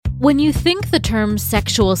When you think the term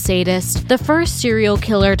sexual sadist, the first serial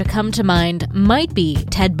killer to come to mind might be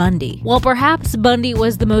Ted Bundy. While perhaps Bundy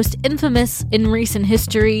was the most infamous in recent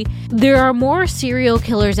history, there are more serial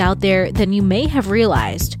killers out there than you may have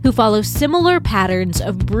realized who follow similar patterns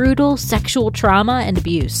of brutal sexual trauma and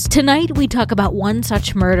abuse. Tonight we talk about one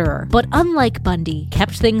such murderer, but unlike Bundy,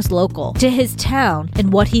 kept things local to his town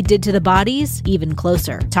and what he did to the bodies even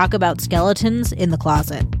closer. Talk about skeletons in the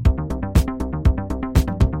closet.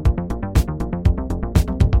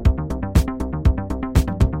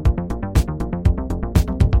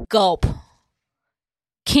 Gulp.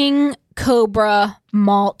 King Cobra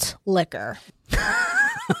malt liquor.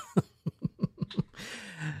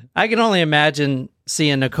 I can only imagine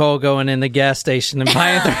seeing Nicole going in the gas station and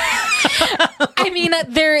buying I mean,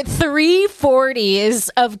 they're 340s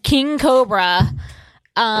of King Cobra.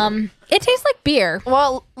 It tastes like beer.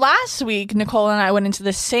 Well, last week Nicole and I went into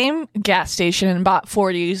the same gas station and bought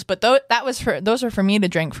 40s, but those were for me to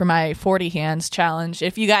drink for my 40 hands challenge.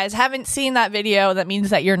 If you guys haven't seen that video, that means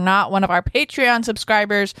that you're not one of our Patreon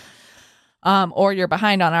subscribers, or you're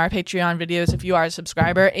behind on our Patreon videos if you are a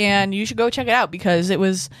subscriber, and you should go check it out because it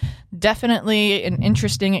was definitely an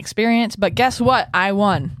interesting experience. But guess what? I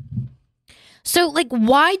won. So, like,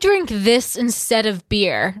 why drink this instead of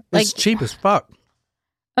beer? Like, It's cheap as fuck.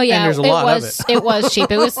 oh yeah, and there's a lot of it was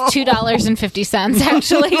cheap. It was $2.50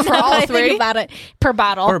 actually For all now that I three? think about it, per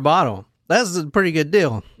bottle. Per bottle. That's a pretty good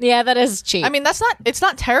deal. Yeah, that is cheap. I mean, it's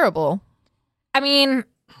not terrible. I mean,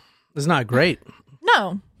 It's not great.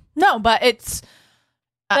 No, but it's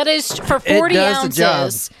that is for 40 does the job.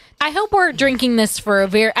 ounces. I hope we're drinking this for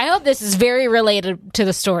I hope this is very related to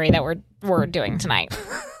the story that we're doing tonight.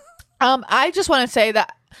 I just want to say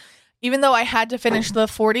that even though I had to finish the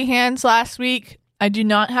 40 hands last week, I do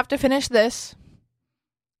not have to finish this.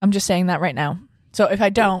 I'm just saying that right now. So if I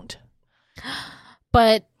don't,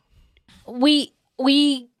 But we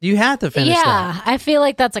You have to finish that. I feel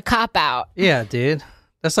like that's a cop out. Yeah, dude.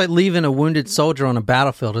 That's like leaving a wounded soldier on a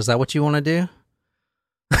battlefield. Is that what you want to do?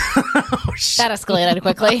 Oh, shit. That escalated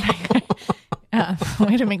quickly.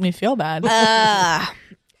 way to make me feel bad.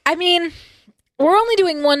 I mean, we're only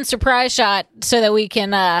doing one surprise shot so that we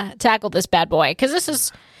can tackle this bad boy. Because this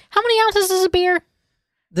is, how many ounces is a beer?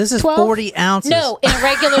 This is 12? 40 ounces. No, in a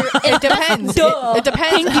regular. It depends. It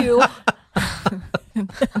depends. Thank you.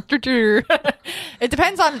 It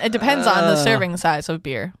depends on the serving size of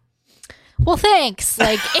beer. Well, thanks.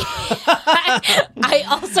 Like, I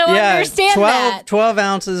also understand 12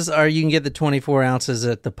 ounces, or you can get the 24 ounces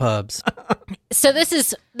at the pubs. So this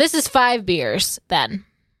is 5 beers then.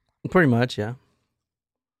 Pretty much, yeah.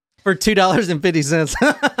 For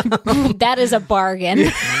 $2.50. That is a bargain.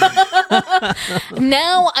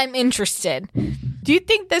 Now I'm interested. Do you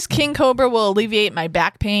think this King Cobra will alleviate my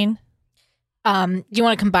back pain? Do you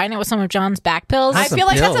want to combine it with some of John's back pills? I feel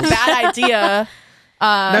like that's a bad idea.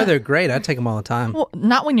 No, they're great. I take them all the time. Well,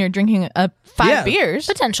 not when you're drinking 5 beers.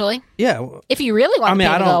 Potentially. Yeah. If you really want the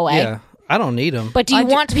pain to go away. Yeah, I don't need them. But do you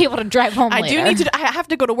want to be able to drive home I later? do need to. I have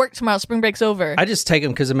to go to work tomorrow. Spring break's over. I just take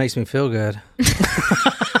them because it makes me feel good.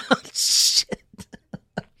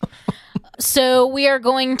 So we are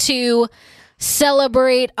going to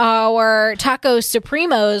celebrate our Taco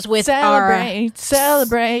Supremos with celebrate.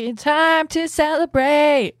 Time to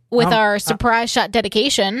celebrate. our surprise shot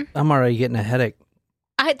dedication. I'm already getting a headache.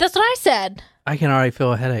 That's what I said. I can already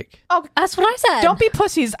feel a headache. Oh, That's what I said. don't be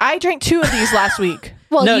pussies. I drank 2 of these last week.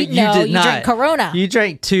 Well, No, you did not. drink Corona. You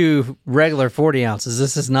drank 2 regular 40 ounces.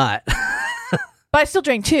 This is not. But I still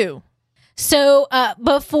drank 2. So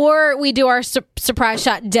before we do our surprise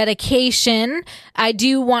shot dedication, I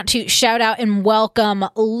do want to shout out and welcome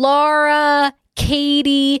Laura,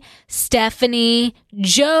 Katie, Stephanie,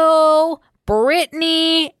 Joe,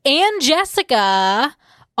 Brittany, and Jessica,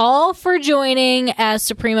 all for joining as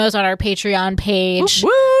Supremos on our Patreon page.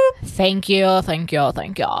 Whoop, whoop. Thank you.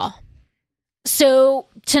 So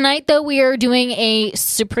tonight, though, we are doing a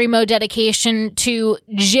Supremo dedication to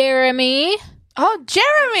Jeremy. Oh,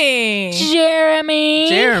 Jeremy.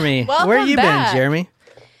 Jeremy, Welcome where you back. been, Jeremy?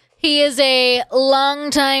 He is a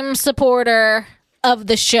longtime supporter of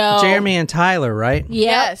the show. Jeremy and Tyler, right? Yep.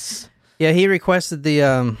 Yes. Yeah, he requested the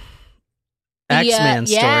X-Men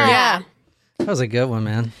story. Yeah. That was a good one,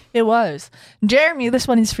 man. It was. Jeremy, this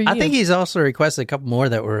one is for you. I think he's also requested a couple more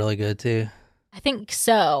that were really good too. I think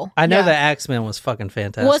so. I know Yeah. the X-Men was fucking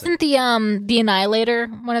fantastic. Wasn't the Annihilator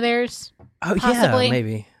one of theirs? Oh possibly? yeah,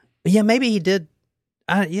 maybe. Yeah, maybe he did.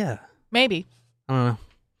 Yeah, Maybe. I don't know.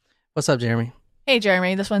 What's up, Jeremy? Hey,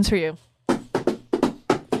 Jeremy, this one's for you.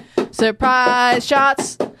 Surprise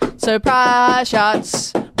shots. Surprise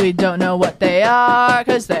shots. We don't know what they are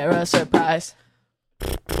because they're a surprise.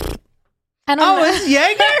 I don't know. it's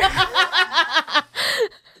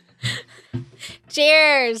Jaeger?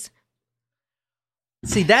 Cheers.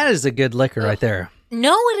 See, that is a good liquor right there.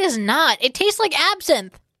 No, it is not. It tastes like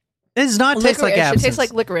absinthe. It does not taste like Licorice. absinthe. It tastes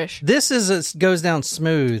like licorice. This goes down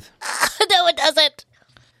smooth. No, it doesn't.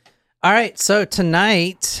 All right, so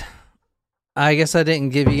tonight, I guess I didn't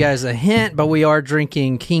give you guys a hint, but we are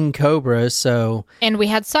drinking King Cobra. So, And we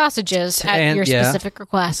had sausages at And- your yeah. specific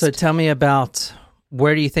request. so tell me about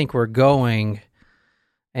where do you think we're going,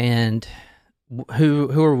 and who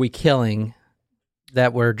are we killing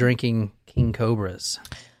that we're drinking King Cobras?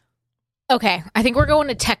 Okay, I think we're going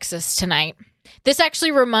to Texas tonight. This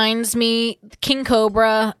actually reminds me, King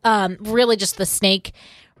Cobra, really just the snake,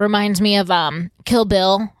 reminds me of Kill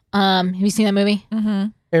Bill. Have you seen that movie? Mm-hmm.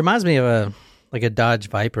 It reminds me of a Dodge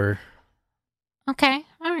Viper. Okay,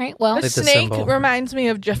 all right. Well, The Like the snake symbol. reminds me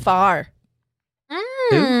of Jafar.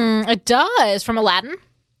 it does from Aladdin.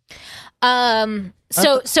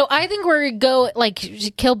 So I think we're go like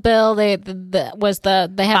Kill Bill. They have the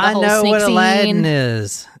I whole know snake what scene. Aladdin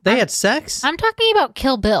is. They had sex? I'm talking about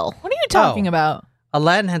Kill Bill. What are you talking Oh. about?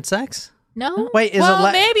 Aladdin had sex? No, Wait, is Well,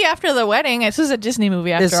 Aladdin... maybe after the wedding. This is a Disney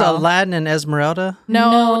movie after Is all. Aladdin and Esmeralda? No,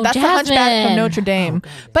 No, that's the Hunchback Jasmine. from Notre Dame.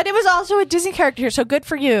 But it was also a Disney character, so good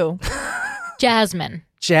for you. Jasmine.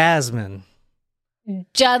 Jasmine.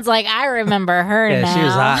 John's like, I remember her Yeah, now. she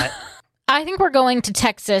was hot. I think we're going to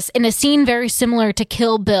Texas in a scene very similar to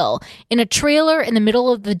Kill Bill, in a trailer in the middle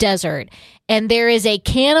of the desert. And there is a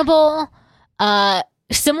cannibal,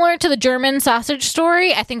 similar to the German sausage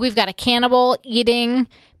story. I think we've got a cannibal eating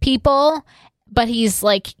people, but he's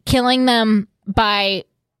like killing them by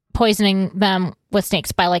poisoning them with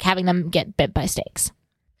snakes, by like having them get bit by snakes.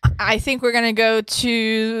 I think we're going to go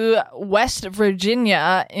to West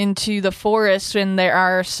Virginia into the forest, and there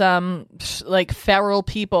are some like feral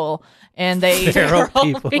people, and they. Feral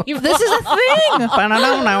people. This is a thing. I'm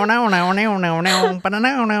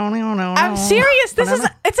I'm serious.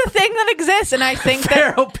 It's a thing that exists, and I think that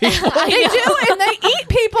Feral people. they do, and they eat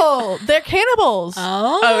people. They're cannibals.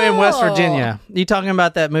 Oh, in West Virginia. You talking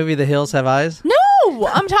about that movie, The Hills Have Eyes? No,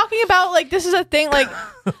 I'm talking about like this is a thing. Like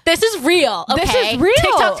This is real. Okay? This is real.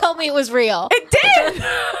 TikTok told me it was real. it did.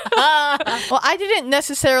 Well, I didn't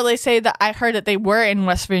necessarily say that I heard that they were in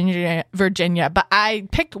West Virginia, but I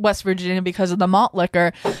picked West Virginia because of the malt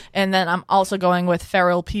liquor, and then I'm also going with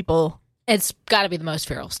feral people. It's got to be the most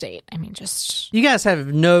feral state. I mean, just You guys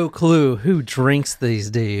have no clue who drinks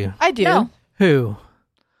these, do you? I do. No. Who?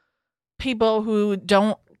 People who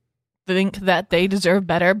don't think that they deserve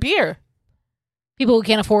better beer. people who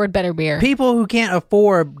can't afford better beer. People who can't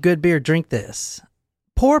afford good beer drink this.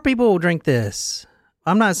 Poor people will drink this.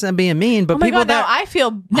 I'm not saying being mean, but Oh my people God, now that I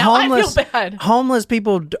feel bad. homeless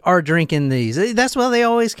people are drinking these. That's why they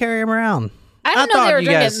always carry them around. I didn't know thought they were you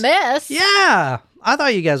drinking guys- this. Yeah, I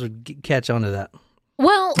thought you guys would catch on to that.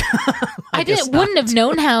 Well, I guess wouldn't have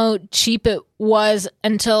known how cheap it was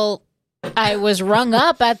until I was rung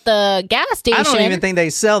up at the gas station. I don't even think they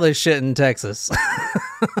sell this shit in Texas.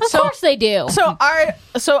 Of course they do. So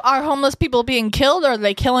are homeless people being killed, or are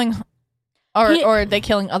they killing, or are they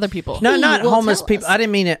killing other people? No, He not will homeless tell people. us. I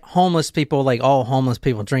didn't mean it homeless people, like all homeless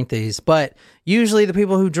people drink these, but usually the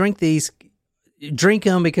people who drink these drink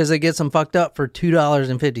them because they get them fucked up for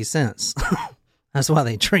 $2.50. That's why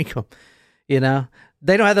they drink them. You know,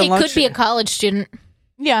 they don't have the It lunch. could be a college student.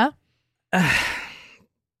 Yeah.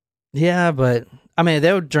 Yeah, but I mean,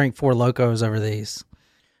 they'll drink Four Locos over these.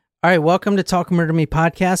 All right, welcome to Talk Murder to Me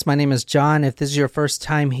podcast. My name is John. If this is your first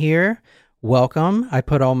time here, welcome. I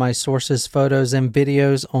put all my sources, photos, and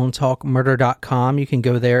videos on talkmurder.com. You can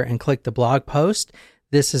go there and click the blog post.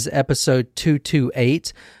 This is episode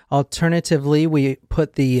 228. Alternatively, we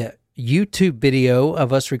put the YouTube video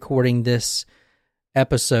of us recording this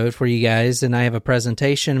episode for you guys, and I have a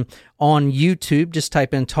presentation on YouTube. Just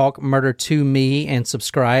type in Talk Murder to Me and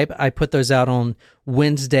subscribe. I put those out on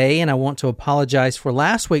Wednesday, and I want to apologize for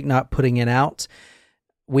last week not putting it out.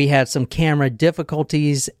 We had some camera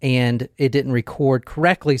difficulties and it didn't record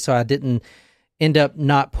correctly, so I didn't end up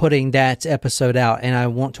not putting that episode out, and I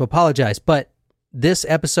want to apologize. But this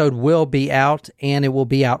episode will be out, and it will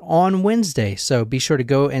be out on Wednesday, so be sure to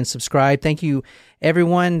go and subscribe. Thank you,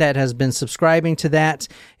 everyone that has been subscribing to that.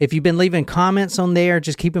 If you've been leaving comments on there,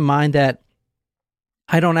 just keep in mind that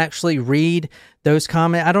I don't actually read those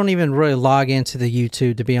comments. I don't even really log into the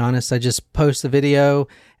YouTube, to be honest. I just post the video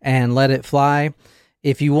and let it fly.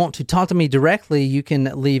 If you want to talk to me directly, you can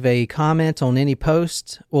leave a comment on any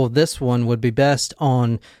post. Well, this one would be best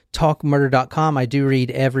on talkmurder.com. I do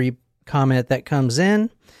read every comment that comes in,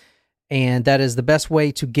 and that is the best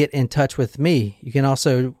way to get in touch with me. You can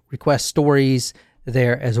also request stories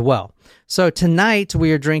there as well. So tonight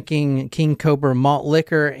we are drinking King Cobra malt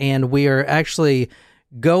liquor, and we are actually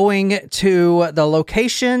going to the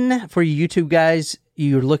location for you YouTube guys.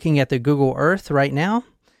 You're looking at the Google Earth right now.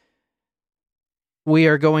 We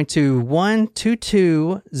are going to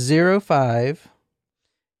 12205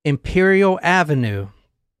 Imperial Avenue.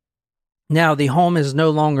 Now, the home is no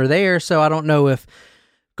longer there, so I don't know if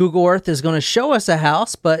Google Earth is going to show us a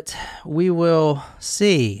house, but we will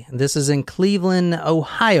see. This is in Cleveland,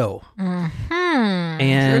 Ohio. Mm-hmm.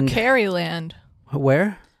 And Drew Carey land.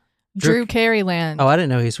 where? Drew Carey land. Oh, I didn't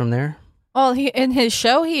know he's from there. Well, he in his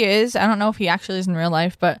show he is. I don't know if he actually is in real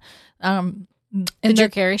life, but The in Drew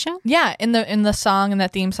Carey Show? yeah, in the song, in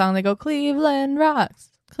that theme song, they go Cleveland rocks,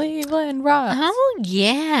 Cleveland rocks. Oh,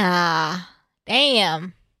 yeah.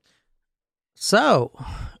 Damn. So,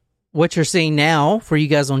 what you're seeing now for you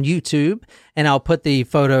guys on YouTube, and I'll put the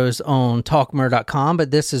photos on talkmurder.com,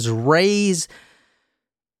 but this is Ray's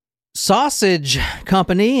Sausage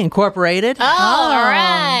Company Incorporated. Oh, all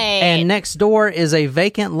right. And next door is a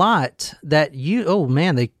vacant lot that oh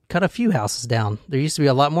man, they cut a few houses down. There used to be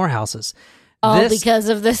a lot more houses. Oh, because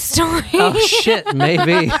of this story. Oh shit,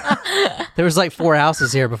 maybe. There was like 4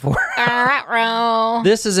 houses here before.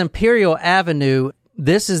 This is Imperial Avenue.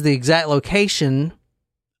 This is the exact location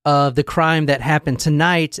of the crime that happened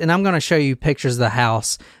tonight, and I'm going to show you pictures of the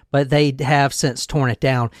house, but they have since torn it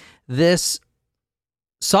down. This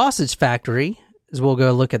sausage factory, as we'll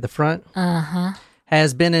go look at the front,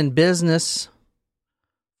 has been in business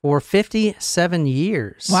for 57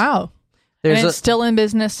 years. Wow. And it's still in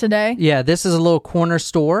business today? Yeah, this is a little corner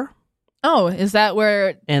store, Oh, is that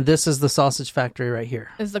where and this is the sausage factory right here.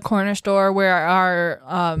 is the corner store where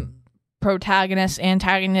our protagonists,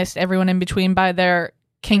 antagonists, everyone in between buy their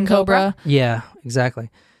King Cobra? Yeah,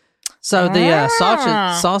 exactly. So the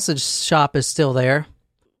sausage shop is still there.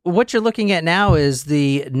 What you're looking at now is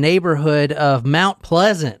the neighborhood of Mount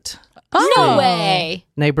Pleasant. No way.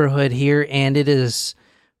 Neighborhood here, and it is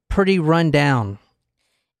pretty run down.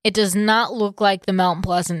 It does not look like the Mount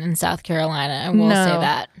Pleasant in South Carolina. I will say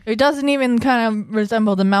that. It doesn't even kind of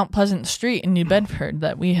resemble the Mount Pleasant Street in New Bedford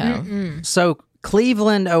that we have. So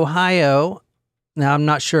Cleveland, Ohio, now I'm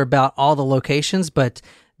not sure about all the locations, but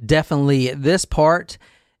definitely this part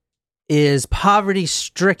is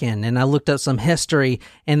poverty-stricken. And I looked up some history.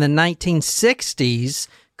 In the 1960s,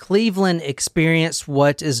 Cleveland experienced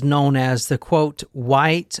what is known as the, quote,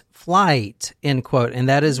 white flight, end quote. And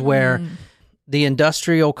that is where the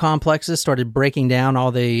industrial complexes started breaking down.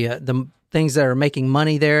 All the things that are making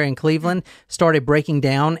money there in Cleveland started breaking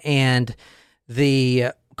down, and the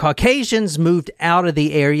Caucasians moved out of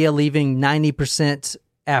the area, leaving 90%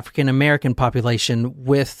 African American population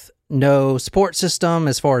with no support system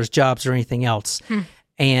as far as jobs or anything else.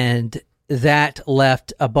 And that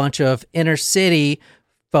left a bunch of inner city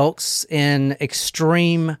folks in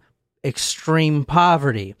extreme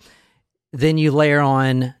poverty. Then you layer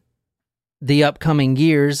on the upcoming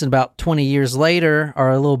years, and about 20 years later, or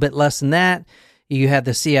a little bit less than that, you had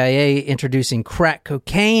the CIA introducing crack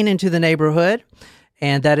cocaine into the neighborhood.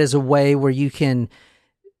 And that is a way where you can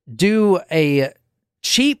do a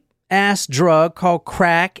cheap-ass drug called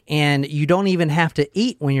crack, and you don't even have to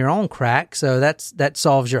eat when you're on crack. So that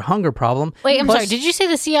solves your hunger problem. Wait, I'm sorry. Did you say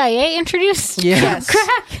the CIA introduced crack?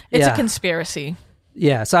 It's a conspiracy.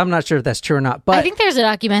 Yeah, so I'm not sure if that's true or not. But I think there's a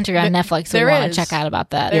documentary on Netflix that I want to check out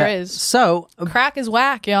about that. There is. So Crack is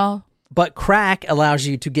whack, y'all. But crack allows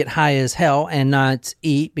you to get high as hell and not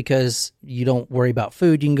eat because you don't worry about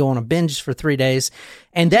food. You can go on a binge for 3 days.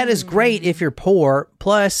 And that is great if you're poor.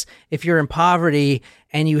 Plus, if you're in poverty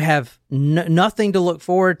and you have nothing to look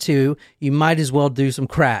forward to, you might as well do some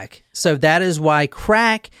crack. So that is why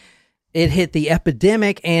crack, it hit the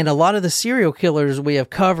epidemic. And a lot of the serial killers we have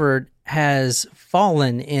covered has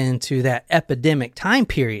fallen into that epidemic time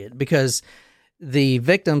period because the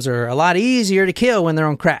victims are a lot easier to kill when they're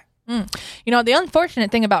on crack. You know, the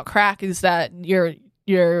unfortunate thing about crack is that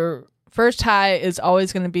your first high is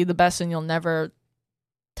always going to be the best, and you'll never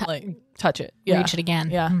touch it. Reach it again.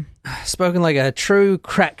 Yeah. Spoken like a true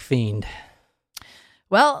crack fiend.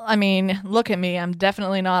 Well, I mean, look at me. I'm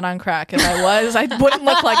definitely not on crack. If I was, I wouldn't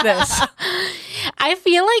look like this. I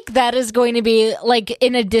feel like that is going to be like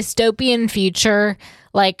in a dystopian future,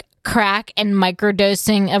 like crack and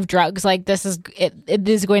microdosing of drugs. Like this is it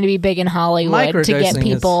is going to be big in Hollywood to get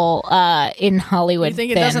people in Hollywood. You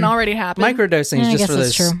think it doesn't already happen? Microdosing is just for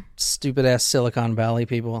those stupid ass Silicon Valley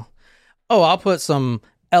people. Oh, I'll put some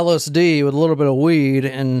LSD with a little bit of weed,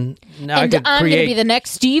 and now I'm going to be the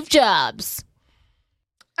next Steve Jobs.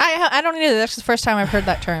 I don't either. That's the first time I've heard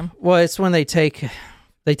that term. Well, it's when they take a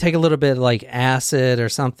little bit like acid or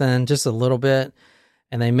something, just a little bit,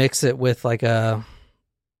 and they mix it with like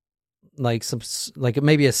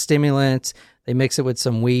maybe a stimulant. They mix it with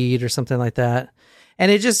some weed or something like that.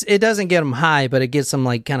 And it doesn't get them high, but it gets them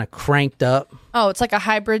like kind of cranked up. Oh, it's like a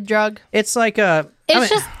hybrid drug. It's like a...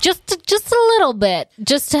 just a little bit,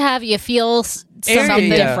 just to have you feel something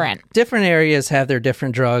different. Different areas have their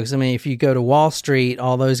different drugs. I mean, if you go to Wall Street,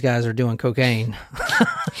 all those guys are doing cocaine.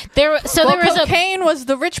 Cocaine was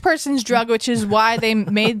the rich person's drug, which is why they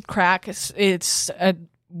made crack. It's a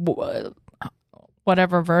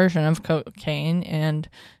whatever version of cocaine, and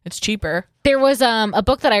it's cheaper. There was a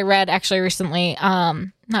book that I read actually recently,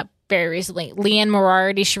 not very recently. Leanne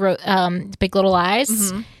Moriarty, she wrote Big Little Lies.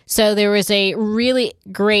 Mm-hmm. So there was a really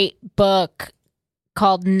great book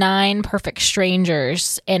called 9 Perfect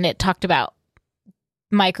Strangers, and it talked about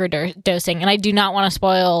microdosing. And I do not want to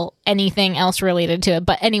spoil anything else related to it,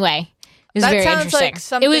 but anyway, it was very interesting.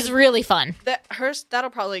 It was really fun. That'll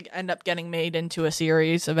probably end up getting made into a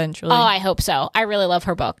series eventually. Oh, I hope so. I really love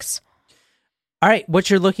her books. All right, what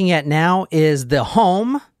you're looking at now is the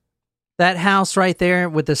home. That house right there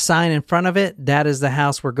with the sign in front of it, that is the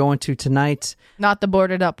house we're going to tonight. Not the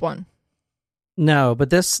boarded up one. No, but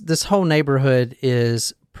this whole neighborhood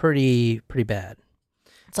is pretty bad.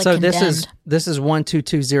 It's like so condemned. this is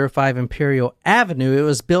 12205 Imperial Avenue. It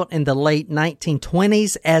was built in the late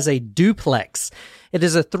 1920s as a duplex. It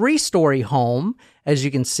is a 3-story home, as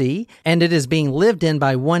you can see, and it is being lived in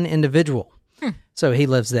by one individual. So he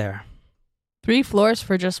lives there. 3 floors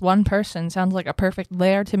for just one person. Sounds like a perfect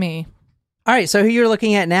lair to me. All right, so who you're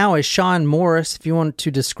looking at now is Sean Morris. If you want to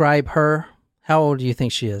describe her, how old do you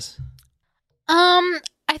think she is?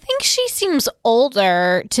 I think she seems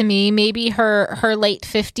older to me. Maybe her late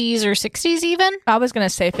 50s or 60s even. I was going to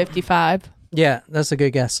say 55. Yeah, that's a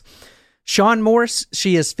good guess. Sean Morris,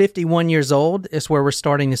 she is 51 years old. Is where we're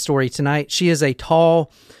starting the story tonight. She is a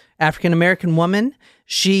tall African-American woman.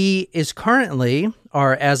 She is currently,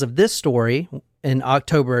 or as of this story, in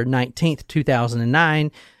October 19th,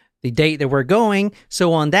 2009, the date that we're going.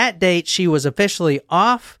 So on that date, she was officially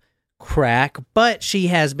off crack, but she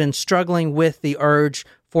has been struggling with the urge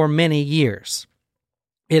for many years.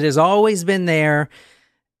 It has always been there,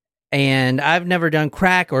 and I've never done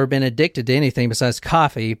crack or been addicted to anything besides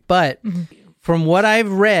coffee, but from what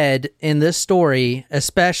I've read in this story,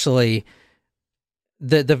 especially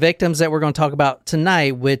the victims that we're going to talk about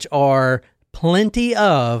tonight, which are plenty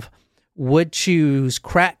of, would choose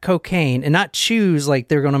crack cocaine, and not choose like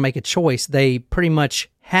they're going to make a choice. They pretty much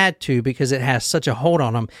had to because it has such a hold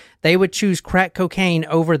on them. They would choose crack cocaine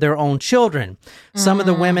over their own children. Some of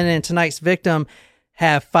the women in tonight's victim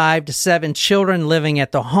have 5 to 7 children living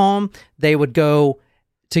at the home. They would go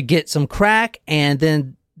to get some crack, and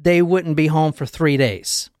then they wouldn't be home for 3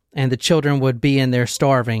 days. And the children would be in there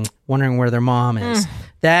starving, wondering where their mom is.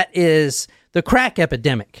 That is the crack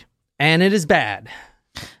epidemic, and it is bad.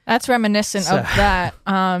 That's reminiscent of that.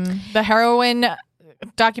 The heroin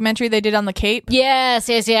documentary they did on the Cape. Yes.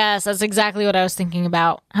 That's exactly what I was thinking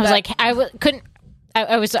about. I was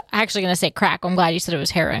I was actually going to say crack. I'm glad you said it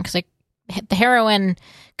was heroin, because the heroin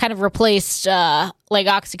kind of replaced like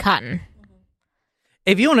Oxycontin.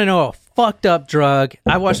 If you want to know a fucked up drug,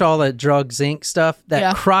 I watched all that Drug Zinc stuff,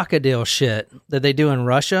 that crocodile shit that they do in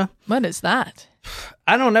Russia. What is that?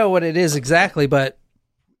 I don't know what it is exactly, but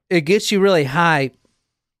it gets you really high.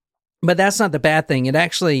 But that's not the bad thing. It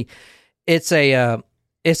actually, it's a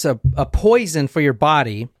poison for your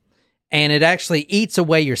body, and it actually eats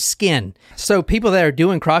away your skin. So people that are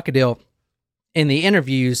doing crocodile in the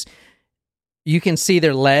interviews, you can see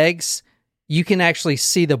their legs. You can actually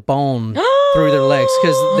see the bone through their legs,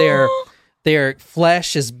 because their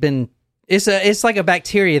flesh has been. It's like a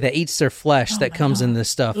bacteria that eats their flesh that comes in this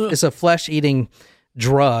stuff. It's a flesh-eating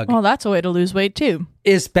drug. Well, that's a way to lose weight too.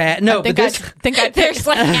 Is bad. No, I think There's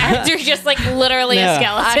there's just like literally a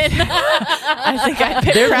skeleton. I think I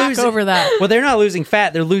picked crack over that. Well, they're not losing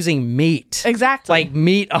fat; they're losing meat. Exactly, like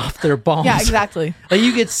meat off their bones. Yeah, exactly. Like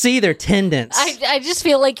you could see their tendons. I just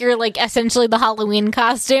feel like you're like essentially the Halloween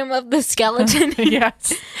costume of the skeleton.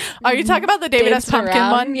 Yes. Are you talking about the David S.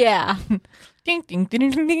 Pumpkin one? Yeah. Ding ding ding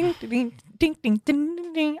ding ding ding ding ding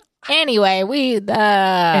ding ding. Anyway, Any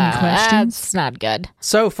questions? That's not good.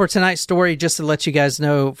 So for tonight's story, just to let you guys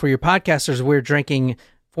know, for your podcasters, we're drinking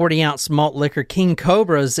 40-ounce malt liquor King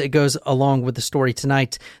Cobras. It goes along with the story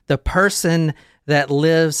tonight. The person that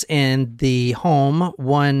lives in the home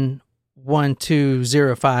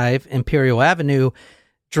 11205 Imperial Avenue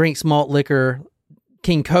drinks malt liquor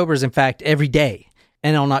King Cobras, in fact, every day.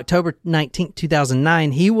 And on October 19th,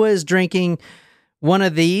 2009, he was drinking one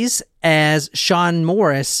of these as Sean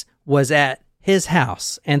Morris was at his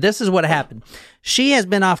house. And this is what happened. She has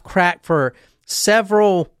been off crack for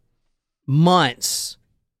several months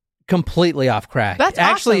completely off crack. That's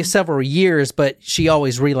actually awesome. several years, but she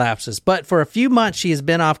always relapses. But for a few months, she has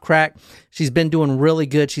been off crack. She's been doing really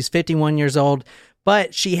good. She's 51 years old,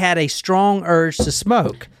 but she had a strong urge to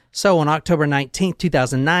smoke. So on October 19th,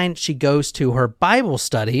 2009, she goes to her Bible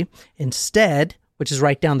study instead, which is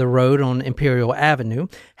right down the road on Imperial Avenue.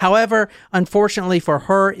 However, unfortunately for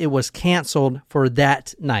her, it was canceled for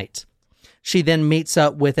that night. She then meets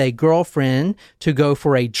up with a girlfriend to go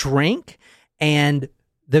for a drink, and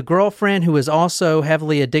the girlfriend, who is also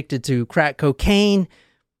heavily addicted to crack cocaine,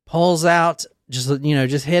 pulls out, just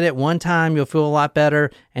hit it one time, you'll feel a lot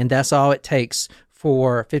better, and that's all it takes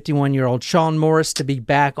for 51-year-old Sean Morris to be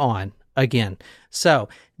back on again. So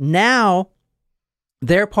now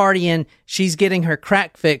they're partying. She's getting her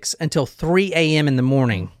crack fix until 3 a.m. in the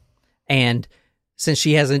morning, and since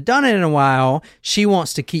she hasn't done it in a while, she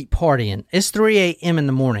wants to keep partying. It's 3 a.m. in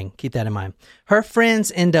the morning. Keep that in mind. Her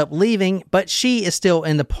friends end up leaving, but she is still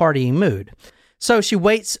in the partying mood. So she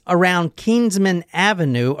waits around Kingsman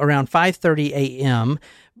Avenue around 5:30 a.m.,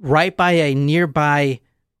 right by a nearby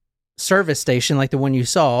service station like the one you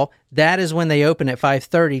saw. That is when they open at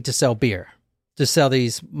 5:30 to sell beer, to sell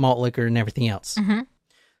these malt liquor and everything else. Mm-hmm.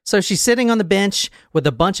 So she's sitting on the bench with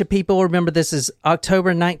a bunch of people. Remember, this is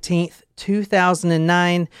October 19th,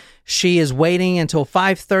 2009. She is waiting until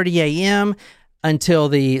 5:30 a.m. until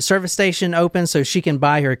the service station opens so she can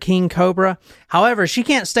buy her King Cobra. However, she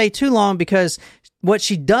can't stay too long because what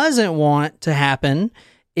she doesn't want to happen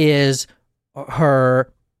is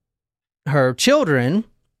her children,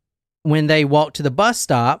 when they walk to the bus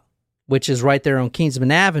stop, which is right there on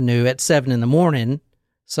Kingsman Avenue at 7 in the morning,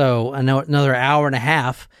 so I know another hour and a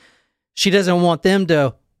half, she doesn't want them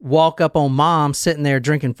to walk up on mom sitting there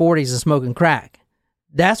drinking 40s and smoking crack.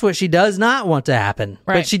 That's what she does not want to happen.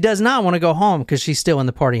 Right. But she does not want to go home because she's still in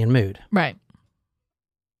the partying mood. Right.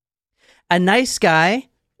 A nice guy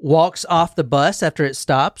walks off the bus after it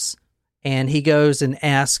stops, and he goes and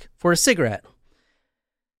asks for a cigarette.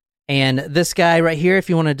 And this guy right here, if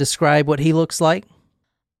you want to describe what he looks like.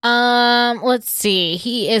 Let's see.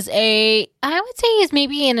 I would say he's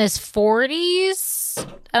maybe in his 40s.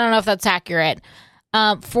 I don't know if that's accurate.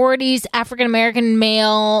 40s, African-American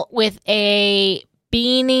male with a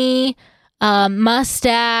beanie,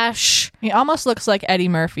 mustache. He almost looks like Eddie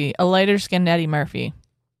Murphy, a lighter-skinned Eddie Murphy.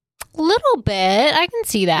 A little bit. I can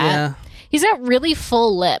see that. Yeah. He's got really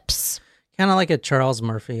full lips. Kind of like a Charles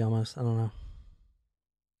Murphy almost. I don't know.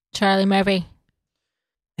 Charlie Murphy.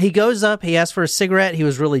 He goes up, he asks for a cigarette. He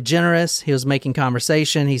was really generous. He was making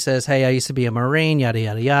conversation. He says, hey, I used to be a Marine, yada,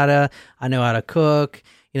 yada, yada. I know how to cook.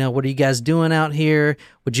 What are you guys doing out here?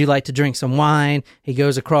 Would you like to drink some wine? He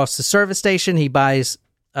goes across the service station. He buys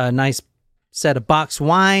a nice set of boxed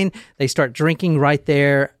wine. They start drinking right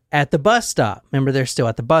there at the bus stop. Remember, they're still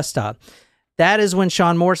at the bus stop. That is when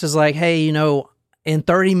Sean Morris is like, hey, in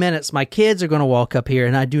 30 minutes, my kids are going to walk up here,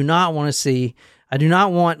 and I do not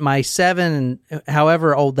want my 7 and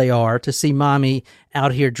however old they are to see mommy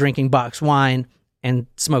out here drinking boxed wine and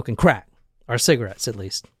smoking crack, or cigarettes at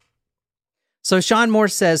least. So Sean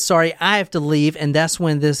Morris says, sorry, I have to leave. And that's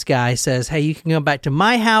when this guy says, hey, you can go back to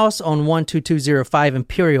my house on 12205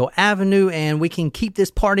 Imperial Avenue and we can keep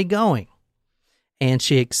this party going. And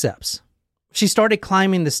she accepts. She started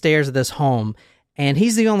climbing the stairs of this home, and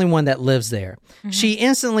he's the only one that lives there. Mm-hmm. She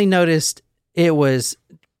instantly noticed it was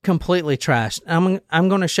completely trashed. I'm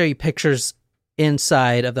going to show you pictures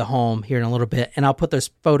inside of the home here in a little bit, and I'll put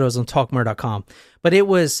those photos on talkmurder.com. But it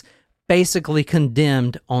was basically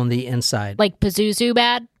condemned on the inside. Like Pazuzu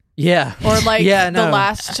bad? Yeah. Or like the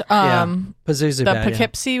last, Pazuzu the bad,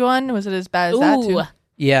 Poughkeepsie one? Was it as bad as that too?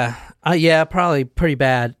 Yeah. Yeah, probably pretty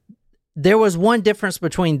bad. There was one difference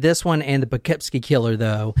between this one and the Poughkeepsie killer,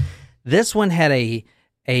 though. This one had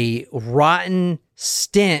a rotten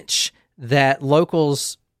stench that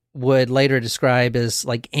locals would later describe as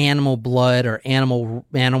like animal blood or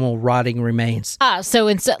animal rotting remains. So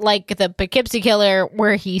instead, like the Poughkeepsie killer,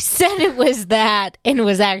 where he said it was that and it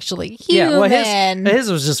was actually human. Yeah, well,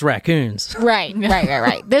 his was just raccoons. Right.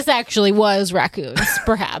 This actually was raccoons,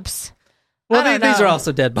 perhaps. Well, these are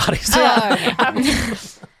also dead bodies.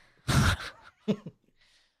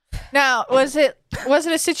 Now, was it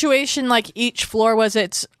a situation like each floor was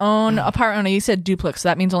its own apartment? You said duplex, so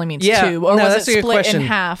that only means two. Or was it split in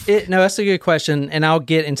half? No, that's a good question, and I'll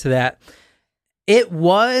get into that. It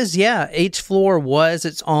was, each floor was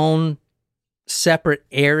its own separate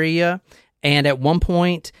area, and at one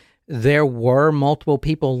point, there were multiple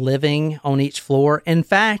people living on each floor. In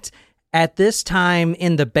fact, at this time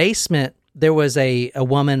in the basement, there was a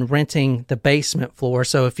woman renting the basement floor.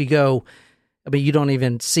 So if you go I mean, you don't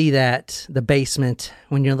even see the basement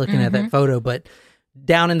when you're looking at that photo, but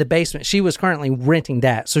down in the basement, she was currently renting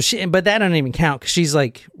that. But that doesn't even count because she's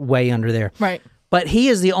like way under there. Right. But he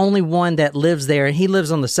is the only one that lives there, and he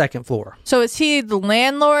lives on the second floor. So is he the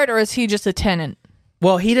landlord or is he just a tenant?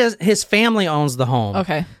 Well, his family owns the home.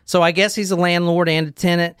 Okay. So I guess he's a landlord and a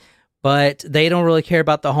tenant, but they don't really care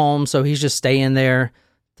about the home, so he's just staying there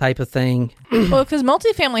type of thing. Well, because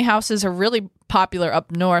multifamily houses are really popular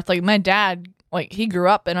up north. Like my dad, like he grew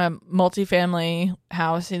up in a multifamily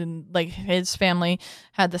house, and like his family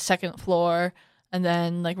had the second floor and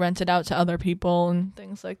then like rented out to other people and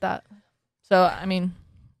things like that. So, I mean,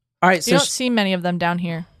 all right, you don't see many of them down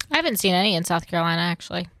here. I haven't seen any in South Carolina,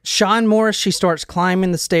 actually. Sean Morris, she starts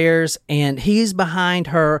climbing the stairs, and he's behind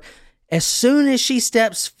her. As soon as she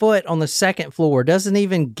steps foot on the second floor, doesn't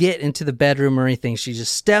even get into the bedroom or anything. She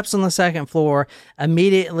just steps on the second floor.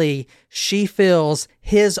 Immediately, she feels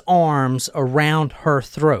his arms around her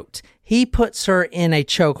throat. He puts her in a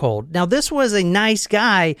chokehold. Now, this was a nice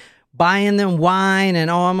guy buying them wine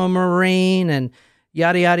and, oh, I'm a Marine and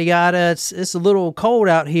yada, yada, yada. It's a little cold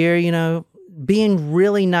out here, you know, being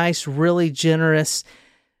really nice, really generous,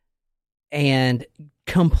 and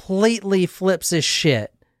completely flips his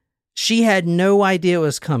shit. She had no idea it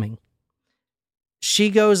was coming. She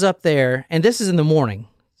goes up there, and this is in the morning.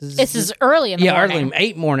 This is early in the morning.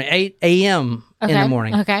 Early, 8 a.m. in the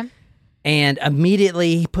morning. Okay. And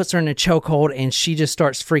immediately he puts her in a chokehold, and she just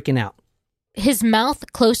starts freaking out. His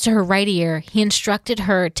mouth close to her right ear, he instructed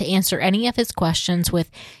her to answer any of his questions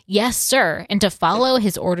with, "Yes, sir," and to follow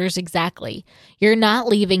his orders exactly. "You're not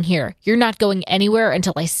leaving here. You're not going anywhere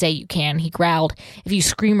until I say you can," he growled. "If you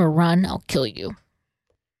scream or run, I'll kill you."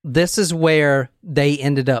 This is where they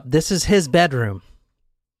ended up. This is his bedroom.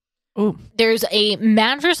 Ooh. There's a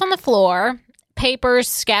mattress on the floor, papers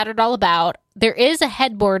scattered all about. There is a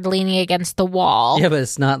headboard leaning against the wall. Yeah, but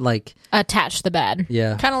it's not like... attached to the bed.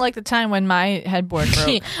 Yeah. Kind of like the time when my headboard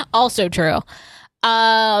broke. Also true.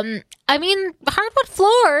 I mean, hardwood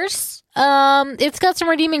floors. It's got some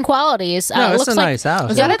redeeming qualities. No, it it's looks a nice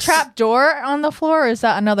house. Is that a trap door on the floor, or is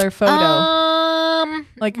that another photo?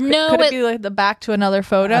 Like, no, could it be like the back to another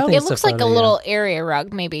photo? I think It it's a looks like photo, a yeah. little area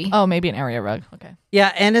rug, maybe. Oh, maybe an area rug. Okay.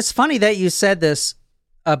 Yeah, and it's funny that you said this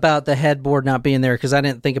about the headboard not being there, because I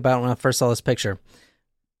didn't think about it when I first saw this picture.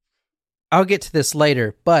 I'll get to this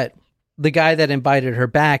later, but the guy that invited her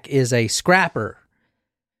back is a scrapper.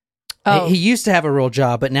 Oh. He used to have a real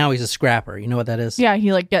job, but now he's a scrapper. You know what that is? Yeah,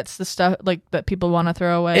 he like gets the stuff like that people want to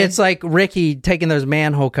throw away. It's like Ricky taking those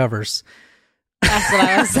manhole covers. That's what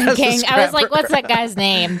I was That's the thinking. I was like, scrapper. what's that guy's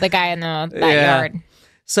name? The guy in the backyard.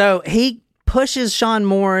 So he pushes Sean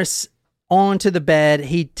Morris onto the bed.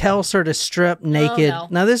 He tells her to strip naked. no.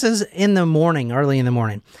 Now, this is in the morning, early in the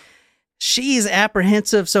morning. She's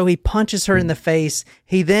apprehensive, so he punches her in the face.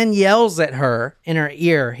 He then yells at her in her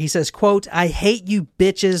ear. He says, quote, "I hate you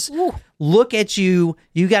bitches. Ooh. Look at you.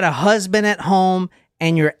 You got a husband at home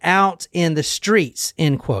and you're out in the streets,"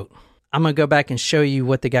 end quote. I'm going to go back and show you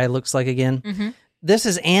what the guy looks like again. Mm-hmm. This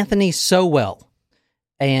is Anthony Sowell,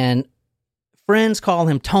 and friends call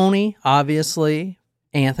him Tony, obviously,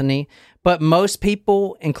 Anthony, but most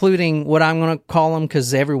people, including what I'm going to call him,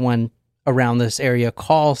 because everyone around this area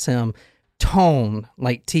calls him Tone,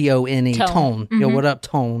 like Tone, Tone. Yo, what up,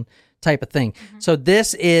 Tone, type of thing. So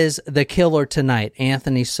this is the killer tonight,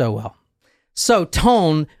 Anthony Sowell. So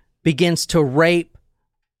Tone begins to rape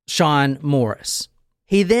Sean Morris.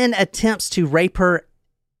 He then attempts to rape her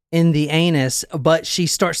in the anus, but she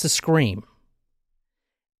starts to scream.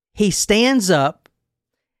 He stands up.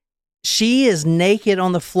 She is naked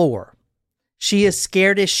on the floor. She is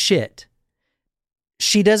scared as shit.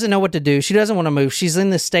 She doesn't know what to do. She doesn't want to move. She's in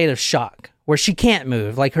this state of shock where she can't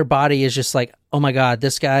move. Like her body is just like, oh my God,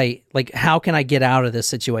 this guy, like, how can I get out of this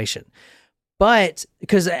situation? But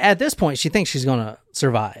because at this point, she thinks she's going to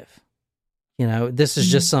survive. You know, this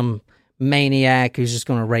is just some maniac who's just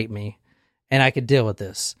going to rape me and I could deal with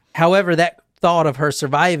this. However, that thought of her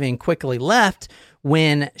surviving quickly left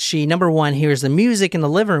when she, number one, hears the music in the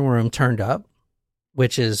living room turned up,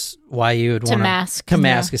 which is why you would want to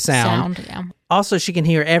mask a sound. Yeah. Also, she can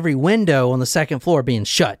hear every window on the second floor being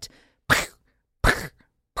shut.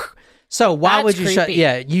 So why That's would you shut? creepy.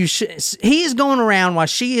 Yeah, you should. He's going around while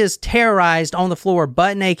she is terrorized on the floor,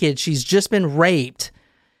 butt naked. She's just been raped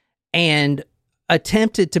and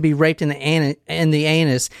attempted to be raped in the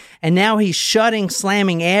anus, and now he's shutting,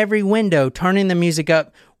 slamming every window, turning the music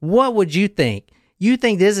up. What would you think? You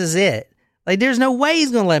think this is it? Like, there's no way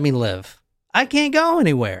he's going to let me live. I can't go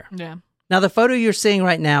anywhere. Yeah. Now, the photo you're seeing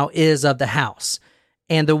right now is of the house,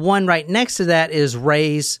 and the one right next to that is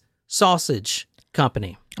Ray's Sausage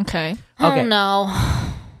Company. Okay. Okay. Oh, no.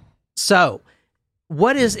 So,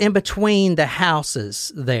 what is in between the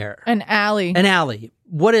houses there? An alley. An alley.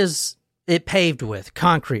 What is it paved with?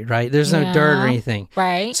 Concrete, right? There's no dirt or anything.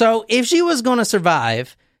 Right. So, if she was going to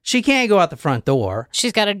survive, she can't go out the front door.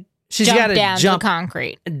 She's got to She's jump gotta down jump to the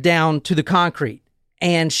concrete. down to the concrete.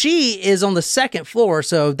 And she is on the second floor,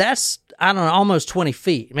 so that's, I don't know, almost 20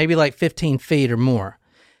 feet, maybe like 15 feet or more.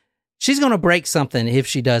 She's going to break something if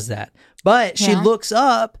she does that. But she Yeah. looks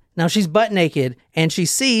up, now she's butt naked, and she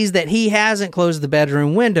sees that he hasn't closed the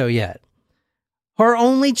bedroom window yet. Her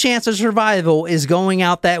only chance of survival is going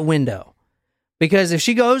out that window. Because if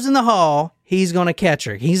she goes in the hall, he's going to catch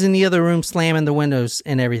her. He's in the other room slamming the windows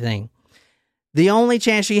and everything. The only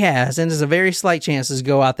chance she has, and it's a very slight chance, is to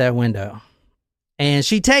go out that window. And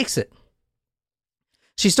she takes it.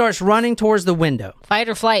 She starts running towards the window. Fight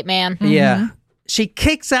or flight, man. Yeah. She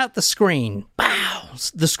kicks out the screen. Bow!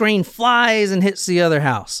 The screen flies and hits the other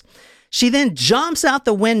house. She then jumps out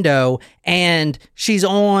the window and she's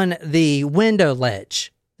on the window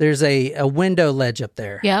ledge. There's a window ledge up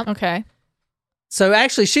there. Yeah. Okay. So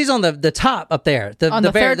actually, she's on the top up there. On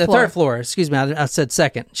the third floor. third floor. Excuse me, I said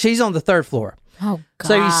second. She's on the third floor. Oh, God.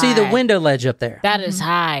 So you see the window ledge up there. That is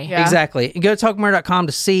high. Yeah. Exactly. Go to talkmurder.com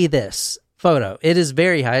to see this photo. It is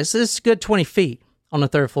very high. It's a good 20 feet on the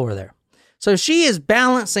third floor there. So she is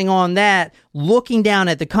balancing on that, looking down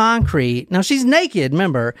at the concrete. Now, she's naked,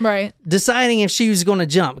 remember? Right. Deciding if she was going to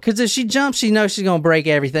jump. Because if she jumps, she knows she's going to break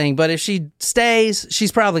everything. But if she stays,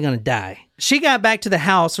 she's probably going to die. She got back to the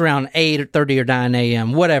house around 8:30 or 9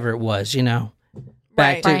 a.m., whatever it was, you know,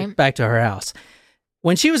 back to her house.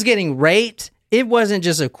 When she was getting raped, it wasn't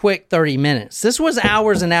just a quick 30 minutes. This was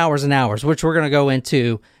hours and hours and hours, which we're going to go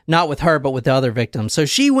into, not with her, but with the other victims. So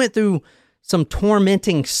she went through some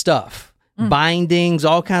tormenting stuff. Bindings,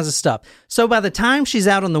 all kinds of stuff. So by the time she's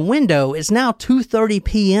out on the window, it's now 2:30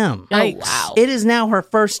 p.m. Yikes. Oh, wow. It is now her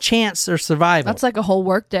first chance of survival. That's like a whole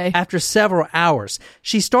work day. After several hours,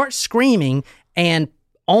 she starts screaming, and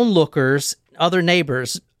onlookers, other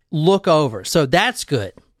neighbors, look over. So that's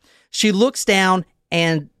good. She looks down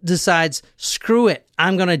and decides, screw it,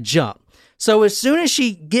 I'm going to jump. So as soon as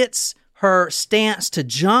she gets her stance to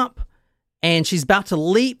jump and she's about to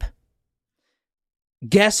leap,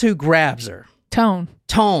 guess who grabs her? Tone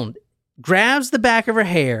Grabs the back of her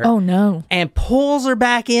hair. Oh, no. And pulls her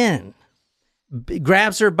back in.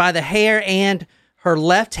 Grabs her by the hair and her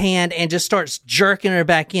left hand and just starts jerking her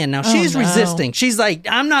back in. Now, she's resisting. She's like,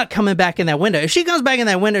 I'm not coming back in that window. If she comes back in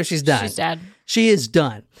that window, she's done. She's dead. She is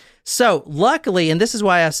done. So, luckily, and this is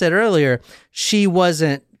why I said earlier, she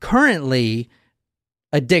wasn't currently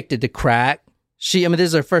addicted to crack. This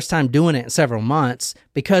is her first time doing it in several months,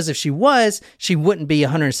 because if she was, she wouldn't be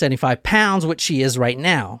 175 pounds, which she is right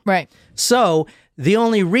now. Right. So the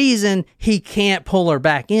only reason he can't pull her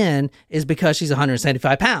back in is because she's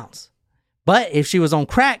 175 pounds. But if she was on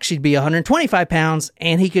crack, she'd be 125 pounds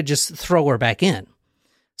and he could just throw her back in.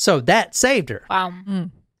 So that saved her. Wow.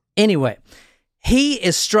 Anyway, he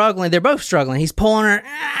is struggling. They're both struggling. He's pulling her.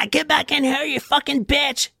 Get back in here, you fucking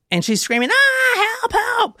bitch. And she's screaming, help,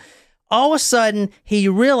 help. All of a sudden,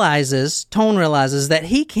 Tone realizes that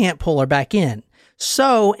he can't pull her back in.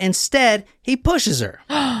 So instead, he pushes her.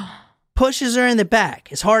 Pushes her in the back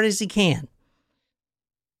as hard as he can.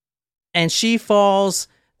 And she falls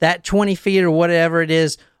that 20 feet or whatever it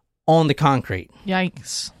is on the concrete.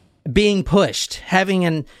 Yikes. Being pushed,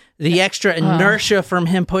 having the extra inertia from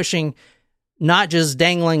him pushing, not just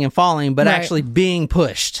dangling and falling, but actually being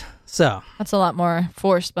pushed. So That's a lot more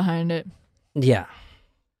force behind it. yeah.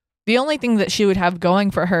 The only thing that she would have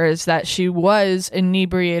going for her is that she was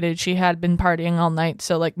inebriated. She had been partying all night.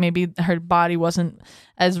 So like maybe her body wasn't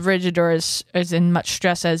as rigid or as in much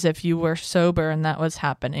stress as if you were sober and that was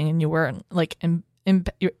happening and you weren't like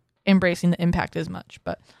you're embracing the impact as much.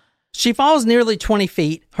 But She falls nearly 20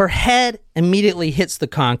 feet. Her head immediately hits the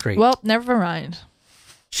concrete. well, never mind.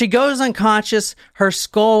 She goes unconscious. Her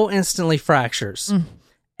skull instantly fractures.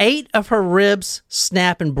 8 of her ribs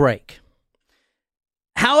snap and break.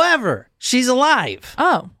 However, she's alive.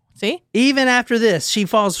 Oh, see? Even after this, she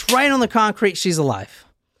falls right on the concrete. She's alive.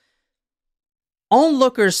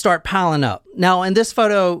 Onlookers start piling up. Now, in this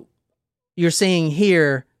photo you're seeing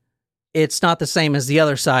here, it's not the same as the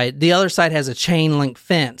other side. The other side has a chain link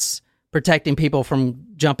fence protecting people from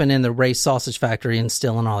jumping in the Ray's sausage factory and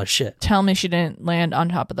stealing all their shit. Tell me she didn't land on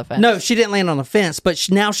top of the fence. No, she didn't land on the fence, but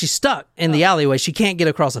now she's stuck in the alleyway. She can't get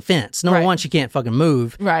across a fence. Number one, she can't fucking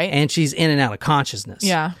move. Right. And she's in and out of consciousness.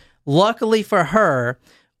 Yeah. Luckily for her,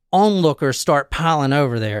 onlookers start piling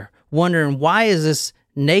over there, wondering why is this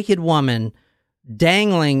naked woman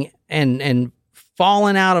dangling and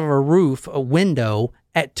falling out of a window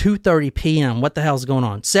at 2:30 p.m. What the hell's going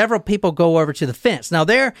on? Several people go over to the fence. Now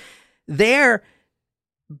they're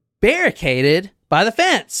barricaded by the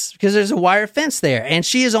fence because there's a wire fence there, and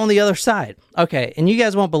she is on the other side. Okay, and you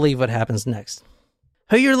guys won't believe what happens next.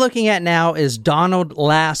 Who you're looking at now is Donald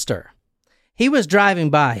Laster. He was driving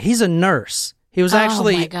by. He's a nurse. He was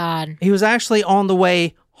actually oh my God. He was actually on the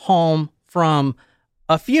way home from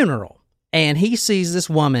a funeral, and he sees this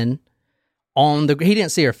woman he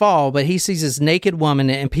didn't see her fall, but he sees this naked woman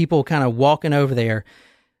and people kind of walking over there,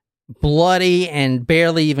 bloody and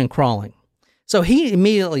barely even crawling. So he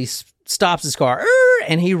immediately stops his car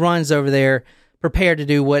and he runs over there, prepared to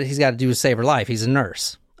do what he's got to do to save her life. He's a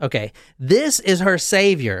nurse. Okay, this is her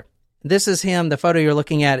savior. This is him. The photo you're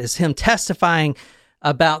looking at is him testifying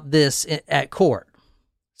about this at court.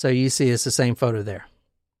 So you see it's the same photo there.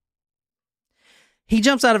 He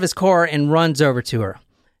jumps out of his car and runs over to her.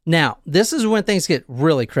 Now, this is when things get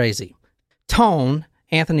really crazy. Tone,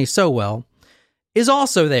 Anthony Sowell, is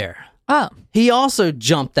also there. Oh. He also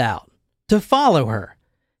jumped out to follow her.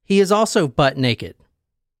 He is also butt naked.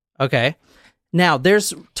 Okay. Now,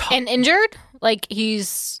 there's... And injured? Like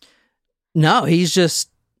he's... No, he's just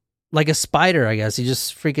like a spider, I guess. He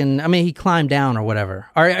just freaking... I mean, he climbed down or whatever.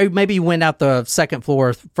 Or maybe he went out the second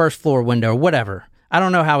floor, first floor window, or whatever. I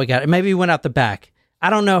don't know how he got it. Maybe he went out the back. I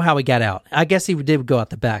don't know how he got out. I guess he did go out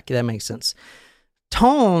the back. That makes sense.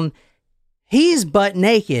 Tone, he's butt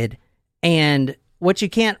naked, and what you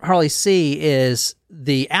can't hardly see is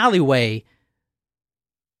the alleyway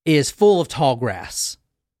is full of tall grass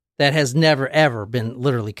that has never, ever been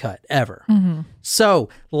literally cut, ever. Mm-hmm. So,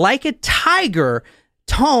 like a tiger,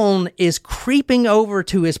 Tone is creeping over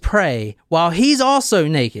to his prey while he's also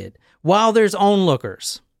naked, while there's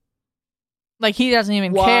onlookers. Like he doesn't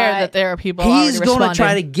even care that there are people. He's going to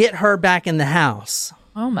try to get her back in the house.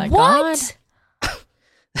 Oh my What? God.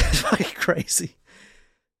 That's fucking crazy.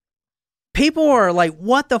 People are like,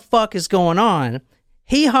 what the fuck is going on?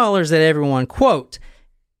 He hollers at everyone, quote,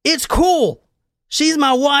 "It's cool. She's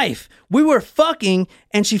my wife. We were fucking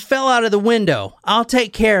and she fell out of the window. I'll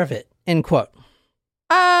take care of it," end quote.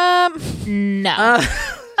 No.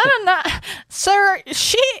 I don't know. Sir,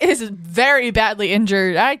 she is very badly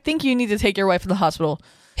injured. I think you need to take your wife to the hospital.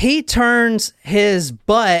 He turns his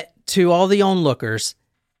butt to all the onlookers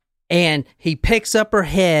and he picks up her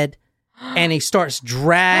head and he starts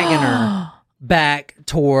dragging her back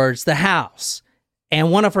towards the house.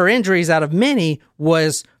 And one of her injuries out of many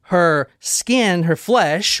was her skin, her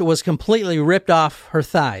flesh was completely ripped off her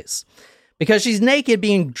thighs. Because she's naked,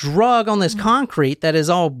 being dragged on this concrete that is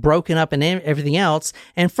all broken up and everything else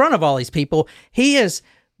in front of all these people. He is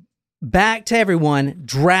back to everyone,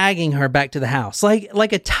 dragging her back to the house.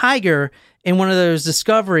 Like a tiger in one of those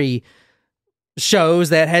Discovery shows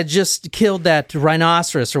that had just killed that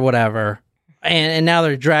rhinoceros or whatever. And now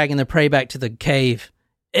they're dragging the prey back to the cave.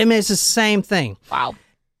 I mean, it's the same thing. Wow.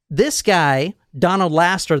 This guy, Donald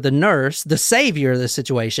Laster, the nurse, the savior of the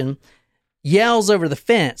situation, yells over the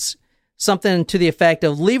fence, something to the effect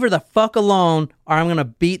of, "Leave her the fuck alone or I'm going to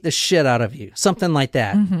beat the shit out of you." Something like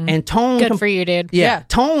that. Mm-hmm. And Tone... Good for you, dude. Yeah.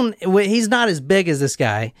 Tone, he's not as big as this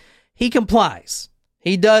guy. He complies.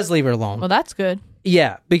 He does leave her alone. Well, that's good.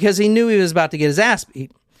 Yeah, because he knew he was about to get his ass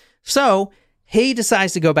beat. So he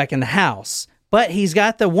decides to go back in the house. But he's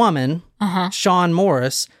got the woman, Sean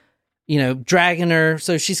Morris, dragging her.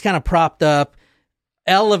 So she's kind of propped up,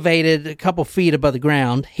 elevated a couple feet above the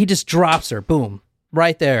ground. He just drops her. Boom.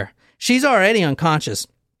 Right there. She's already unconscious.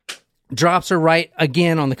 Drops her right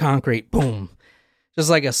again on the concrete. Boom. Just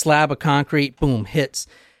like a slab of concrete. Boom. Hits.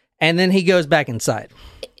 And then he goes back inside.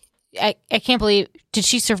 I can't believe... Did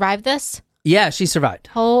she survive this? Yeah, she survived.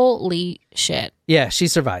 Holy shit. Yeah, she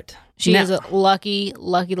survived. She is a lucky,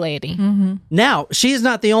 lucky lady. Mm-hmm. Now, she is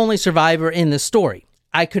not the only survivor in this story.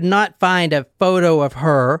 I could not find a photo of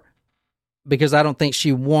her because I don't think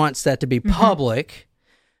she wants that to be public.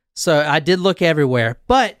 So I did look everywhere.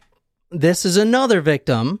 But this is another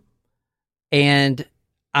victim, and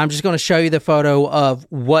I'm just going to show you the photo of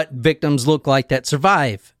what victims look like that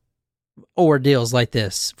survive ordeals like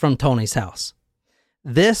this from Tony's house.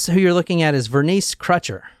 This, who you're looking at, is Vernice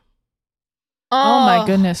Crutcher. Oh my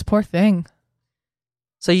goodness, poor thing.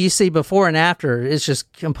 So you see before and after, it's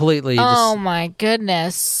just completely... Oh my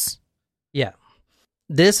goodness. Yeah.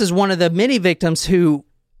 This is one of the many victims who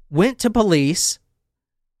went to police,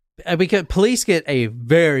 because police get a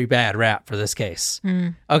very bad rap for this case.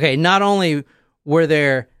 Okay, not only were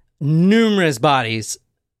there numerous bodies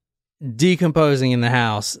decomposing in the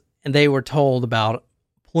house, and they were told about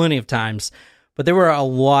plenty of times, but there were a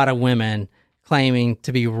lot of women claiming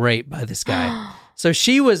to be raped by this guy. So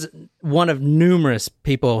she was one of numerous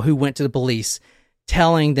people who went to the police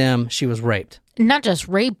telling them she was raped. Not just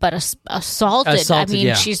raped, but assaulted. I mean,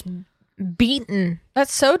 yeah. she's beaten.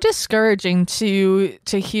 That's so discouraging to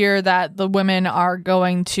hear that the women are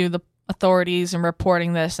going to the authorities and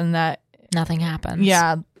reporting this and that Nothing happens.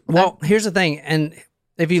 yeah. Well, here's the thing, and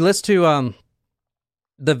if you listen to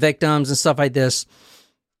the victims and stuff like this,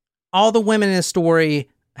 all the women in the story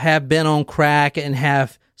have been on crack and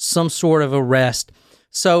have some sort of arrest.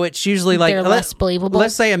 So it's usually like They're less believable.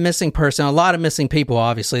 Let's say a missing person, a lot of missing people,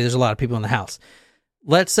 obviously. There's a lot of people in the house.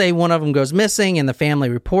 Let's say one of them goes missing and the family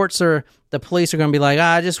reports her. The police are going to be like,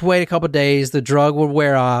 just wait a couple of days. The drug will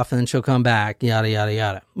wear off and then she'll come back, yada, yada,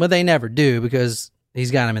 yada. Well, they never do because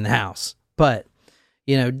he's got him in the house. But,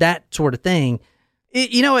 that sort of thing.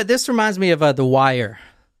 You know what? This reminds me of The Wire.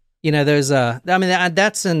 There's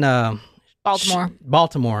that's in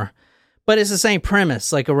Baltimore. But it's the same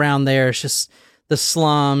premise, like around there. It's just the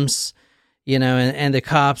slums, and the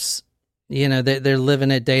cops, they're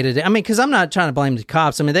living it day to day. I mean, because I'm not trying to blame the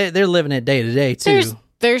cops. I mean, they're living it day to day, too.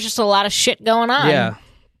 There's just a lot of shit going on. Yeah.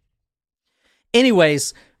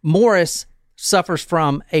 Anyways, Morris suffers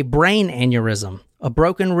from a brain aneurysm, a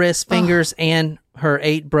broken wrist, fingers, and her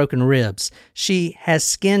 8 broken ribs. She has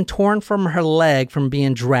skin torn from her leg from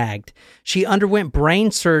being dragged. She underwent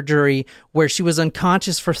brain surgery where she was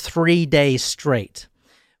unconscious for 3 days straight.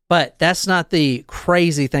 But that's not the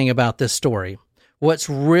crazy thing about this story. What's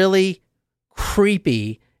really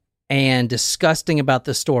creepy and disgusting about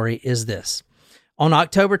this story is this. On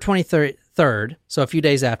October 23rd, so a few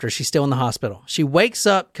days after, she's still in the hospital. She wakes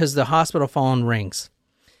up because the hospital phone rings.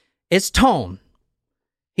 It's Tone.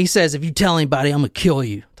 He says, if you tell anybody, I'm going to kill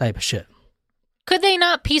you, type of shit. Could they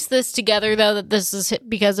not piece this together, though, that this is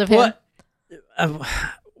because of him? What?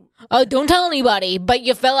 Oh, don't tell anybody, but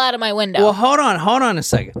you fell out of my window. Well, hold on a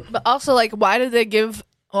second. But also, like, why did they give?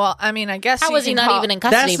 Well, I mean, I guess How was he not even in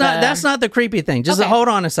custody? That's not the creepy thing. Just Okay. hold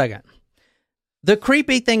on a second. The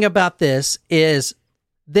creepy thing about this is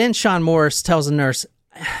then Sean Morris tells the nurse,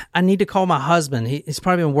 I need to call my husband. He's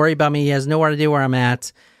probably been worried about me. He has no idea where I'm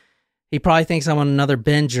at. He probably thinks I'm on another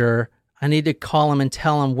binger. I need to call him and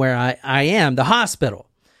tell him where I am, the hospital.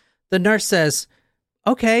 The nurse says,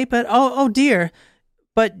 okay, but oh dear,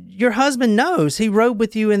 but your husband knows. He rode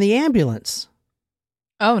with you in the ambulance.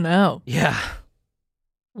 Oh no! Yeah.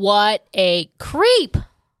 What a creep.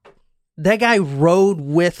 That guy rode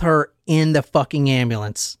with her in the fucking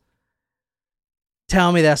ambulance.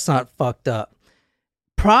 Tell me that's not fucked up.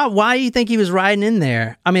 Why do you think he was riding in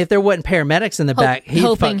there? I mean, if there wasn't paramedics in the back,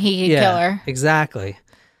 hoping he could kill her. Exactly.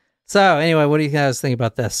 So, anyway, what do you guys think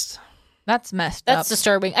about this? That's messed up. That's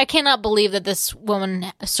disturbing. I cannot believe that this woman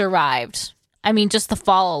survived. I mean, just the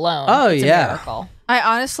fall alone. Oh, it's yeah. a miracle. I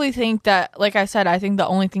honestly think that, like I said, I think the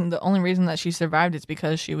only reason that she survived is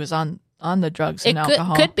because she was on the drugs and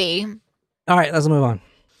alcohol. Could be. All right, let's move on.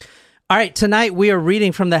 All right, tonight we are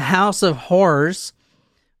reading from the House of Horrors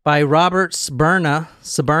by Robert Sburna.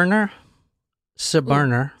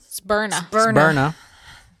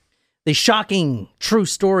 The shocking true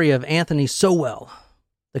story of Anthony Sowell,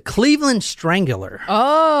 the Cleveland Strangler.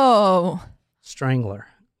 Oh,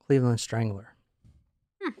 Cleveland Strangler.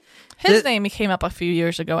 his name came up a few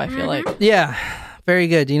years ago. I feel like Yeah, very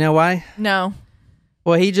good. Do you know why? no.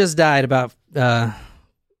 Well, he just died about,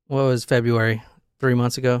 February, 3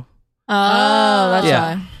 months ago. Oh, that's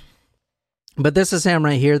Yeah. why. But this is him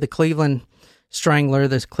right here, the Cleveland Strangler,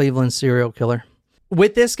 this Cleveland serial killer.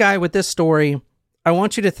 With this guy, with this story, I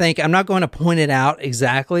want you to think, I'm not going to point it out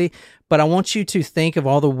exactly, but I want you to think of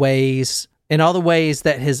all the ways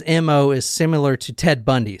that his MO is similar to Ted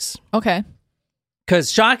Bundy's. Okay.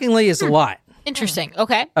 Because shockingly, it's a lot. Interesting.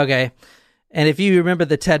 Okay. Okay. And if you remember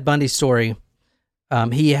the Ted Bundy story,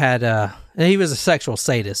 he was a sexual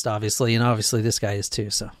sadist, obviously, and obviously this guy is too,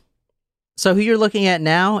 So who you're looking at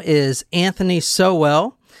now is Anthony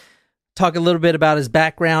Sowell. Talk a little bit about his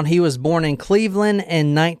background. He was born in Cleveland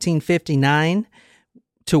in 1959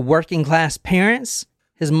 to working class parents.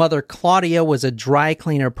 His mother, Claudia, was a dry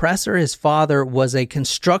cleaner presser. His father was a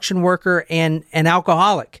construction worker and an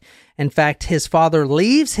alcoholic. In fact, his father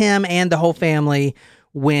leaves him and the whole family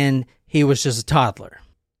when he was just a toddler.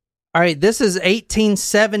 All right, this is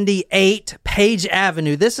 1878 Page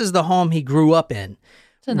Avenue. This is the home he grew up in.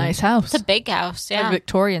 It's a nice house. It's a big house. Like Yeah.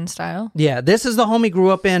 Victorian style. Yeah, this is the home he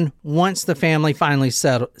grew up in once the family finally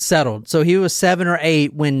settled. So he was 7 or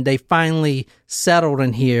 8 when they finally settled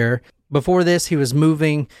in here. Before this, he was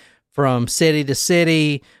moving from city to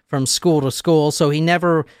city, from school to school. So he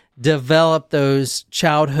never developed those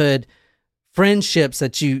childhood friendships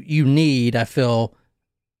that you need, I feel,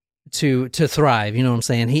 to thrive. You know what I'm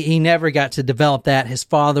saying? He never got to develop that. His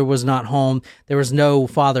father was not home. There was no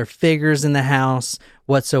father figures in the house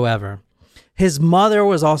whatsoever. His mother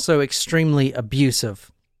was also extremely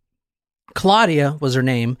abusive. Claudia was her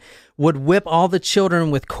name, would whip all the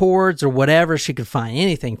children with cords or whatever she could find,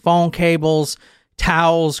 anything, phone cables,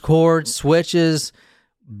 towels, cords, switches,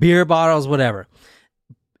 beer bottles, whatever.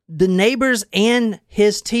 The neighbors and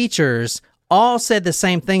his teachers all said the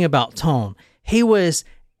same thing about Tone. He was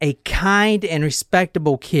a kind and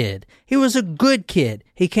respectable kid. He was a good kid.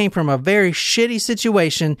 He came from a very shitty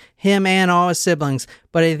situation, him and all his siblings.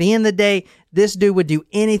 But at the end of the day, this dude would do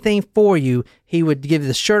anything for you. He would give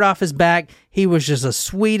the shirt off his back. He was just the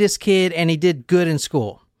sweetest kid, and he did good in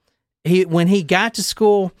school. When he got to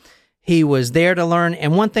school, he was there to learn.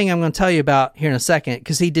 And one thing I'm going to tell you about here in a second,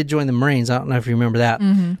 because he did join the Marines. I don't know if you remember that.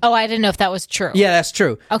 Mm-hmm. Oh, I didn't know if that was true. Yeah, that's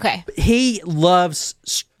true. Okay. He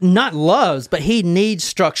but he needs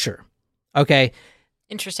structure. Okay.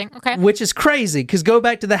 Interesting. Okay. Which is crazy, because go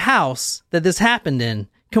back to the house that this happened in,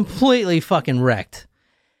 completely fucking wrecked.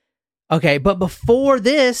 Okay, but before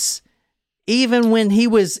this, even when he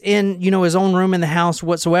was in, his own room in the house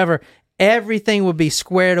whatsoever, everything would be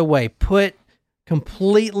squared away, put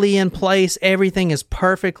completely in place. Everything is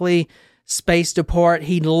perfectly spaced apart.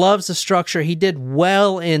 He loves the structure. He did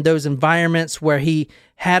well in those environments where he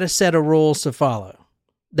had a set of rules to follow.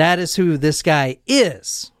 That is who this guy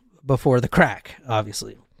is before the crack,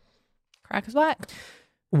 obviously. Crack is black.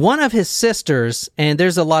 One of his sisters, and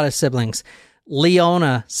there's a lot of siblings,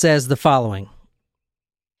 Leona, says the following.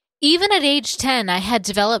 Even at age 10, I had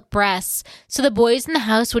developed breasts, so the boys in the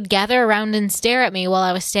house would gather around and stare at me while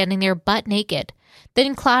I was standing there butt naked.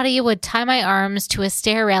 Then Claudia would tie my arms to a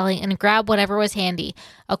stair railing and grab whatever was handy,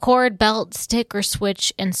 a cord, belt, stick, or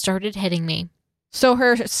switch, and started hitting me. So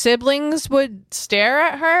her siblings would stare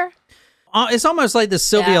at her? It's almost like the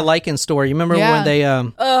Sylvia Lycan story. You remember when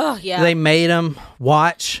they made him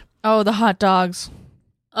watch? Oh, the hot dogs.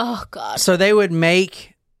 Oh, God. So they would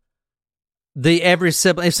make every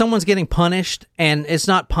sibling, if someone's getting punished, and it's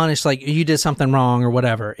not punished like you did something wrong or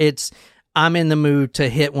whatever, it's I'm in the mood to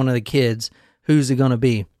hit one of the kids. Who's it going to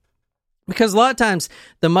be? Because a lot of times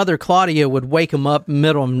the mother Claudia would wake them up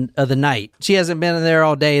middle of the night. She hasn't been in there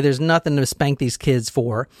all day. There's nothing to spank these kids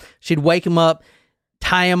for. She'd wake them up,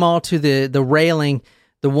 tie them all to the railing.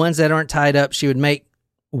 The ones that aren't tied up, she would make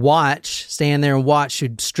watch, stand there and watch.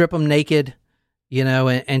 She'd strip them naked,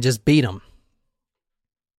 and just beat them.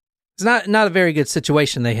 It's not a very good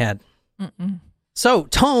situation they had. Mm-mm. So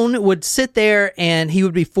Tone would sit there and he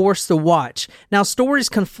would be forced to watch. Now, stories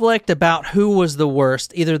conflict about who was the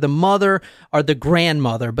worst, either the mother or the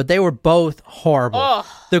grandmother, but they were both horrible. Ugh.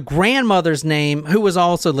 The grandmother's name, who was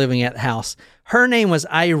also living at the house, her name was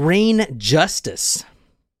Irene Justice.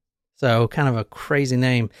 So kind of a crazy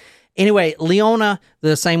name. Anyway, Leona,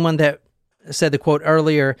 the same one that said the quote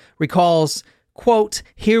earlier, recalls, quote,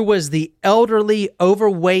 here was the elderly,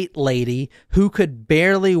 overweight lady who could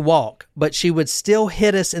barely walk, but she would still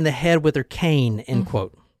hit us in the head with her cane, end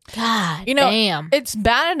quote. God damn. It's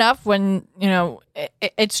bad enough when,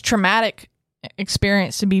 it's traumatic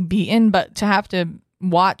experience to be beaten, but to have to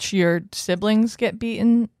watch your siblings get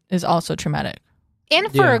beaten is also traumatic.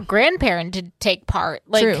 And for a grandparent to take part.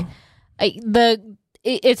 True.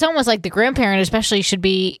 It's almost like the grandparent especially should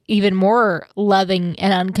be even more loving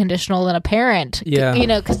and unconditional than a parent. Yeah.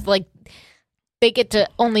 Because they get to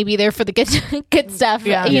only be there for the good stuff,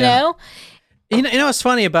 Yeah. you know? You know what's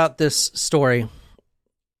funny about this story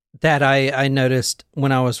that I noticed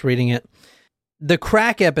when I was reading it? The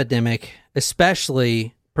crack epidemic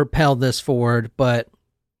especially propelled this forward, but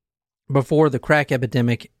before the crack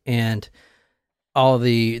epidemic and all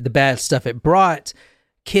the bad stuff it brought,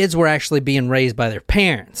 kids were actually being raised by their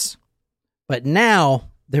parents. But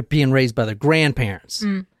now they're being raised by their grandparents.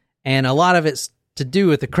 Mm. And a lot of it's to do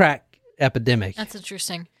with the crack epidemic. That's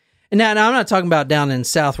interesting. And now I'm not talking about down in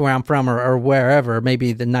South where I'm from or wherever,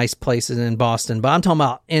 maybe the nice places in Boston, but I'm talking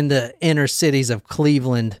about in the inner cities of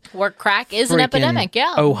Cleveland. Where crack is an freaking epidemic,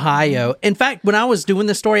 yeah. Ohio. In fact, when I was doing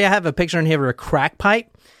the story, I have a picture in here of a crack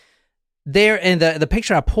pipe. There, and the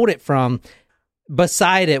picture I pulled it from,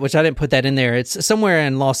 beside it, which I didn't put that in there, it's somewhere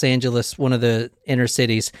in Los Angeles, one of the inner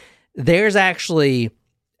cities, there's actually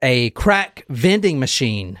a crack vending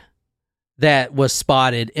machine that was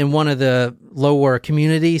spotted in one of the lower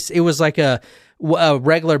communities. It was like a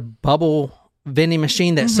regular bubble vending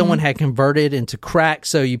machine that someone had converted into crack.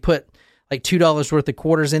 So you put like $2 worth of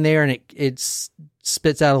quarters in there and it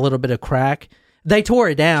spits out a little bit of crack. They tore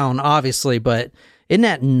it down, obviously, but isn't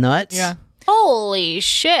that nuts? Yeah. Holy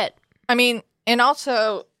shit. I mean, and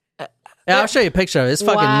also, Yeah, I'll show you a picture of it. It's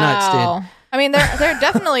fucking nuts, dude. I mean, there are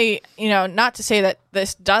definitely, not to say that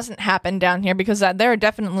this doesn't happen down here, because there are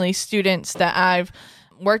definitely students that I've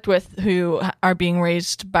worked with who are being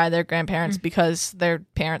raised by their grandparents because their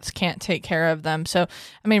parents can't take care of them. So,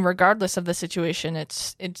 I mean, regardless of the situation,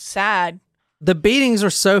 it's sad. The beatings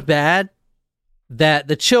are so bad that all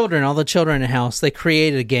the children in the house, they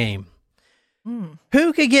created a game.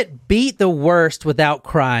 Who could get beat the worst without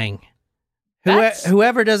crying?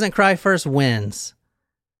 Whoever doesn't cry first wins.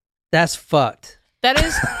 That's fucked. That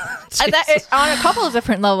is on a couple of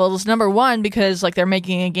different levels. Number one, because like they're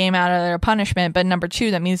making a game out of their punishment, but number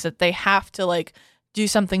two, that means that they have to like do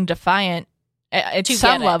something defiant at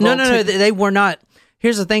some level. No, they were not.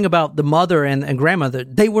 Here's the thing about the mother and grandmother: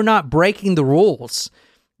 they were not breaking the rules.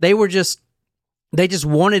 They just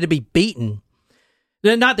wanted to be beaten.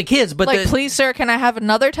 Not the kids, but please, sir, can I have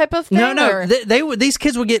another type of thing? No. These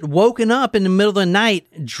kids would get woken up in the middle of the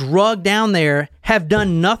night, drugged down there, have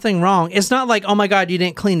done nothing wrong. It's not like, oh my God, you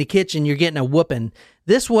didn't clean the kitchen, you're getting a whooping.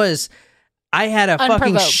 This was, I had a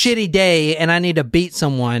fucking shitty day and I need to beat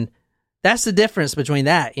someone. That's the difference between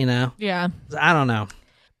that, Yeah. I don't know.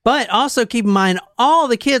 But also keep in mind, all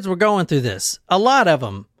the kids were going through this. A lot of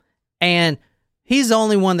them. And he's the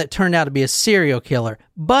only one that turned out to be a serial killer.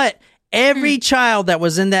 But every child that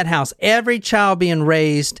was in that house, every child being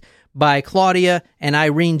raised by Claudia and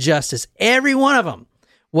Irene Justice, every one of them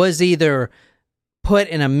was either put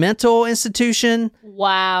in a mental institution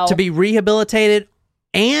to be rehabilitated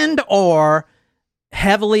and or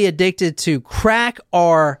heavily addicted to crack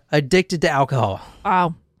or addicted to alcohol.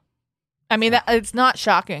 Wow. I mean, it's not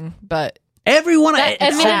shocking, but... Everyone,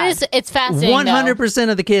 it's fascinating. 100%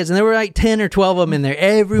 of the kids, and there were like 10 or 12 of them in there,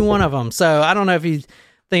 every one of them. So I don't know if you...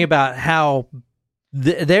 think about how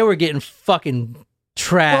they were getting fucking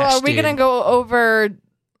trashed. Well, are we going to go over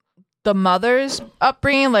the mother's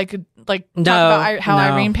upbringing? Like talk about how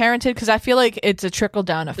Irene parented? Because I feel like it's a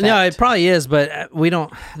trickle-down effect. No, it probably is, but we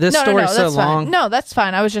don't... This story's so long. No, that's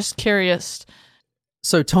fine. I was just curious.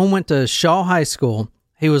 So Tone went to Shaw High School.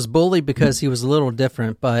 He was bullied because he was a little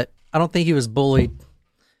different, but I don't think he was bullied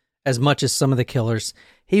as much as some of the killers.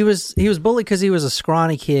 He was bullied because he was a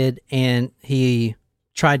scrawny kid, and he...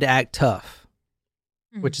 tried to act tough,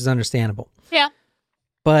 which is understandable. Yeah.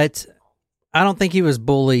 But I don't think he was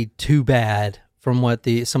bullied too bad from what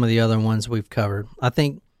some of the other ones we've covered. I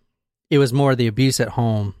think it was more the abuse at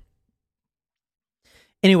home.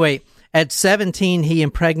 Anyway, at 17, he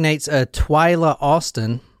impregnates a Twyla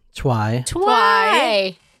Austin.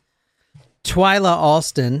 Twyla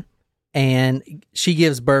Austin, and she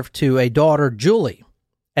gives birth to a daughter, Julie.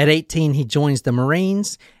 At 18, he joins the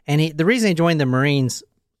Marines, and the reason he joined the Marines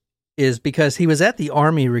is because he was at the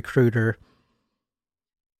Army recruiter,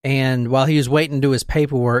 and while he was waiting to do his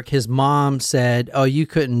paperwork, his mom said, "Oh, you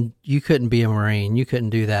couldn't be a Marine. You couldn't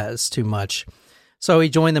do that. It's too much." So he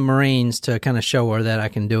joined the Marines to kind of show her that I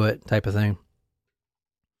can do it, type of thing.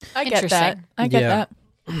 I get that.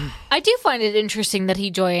 I do find it interesting that he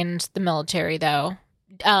joined the military, though.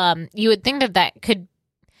 You would think that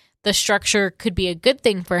the structure could be a good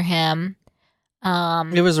thing for him.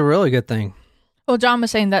 It was a really good thing. Well, John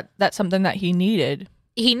was saying that that's something that he needed.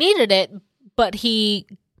 He needed it, but he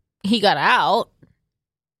got out.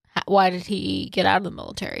 Why did he get out of the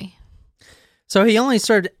military? So he only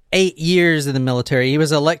served 8 years in the military. He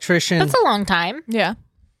was an electrician. That's a long time. Yeah.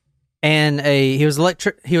 And he was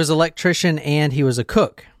electrician and he was a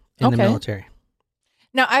cook in the military.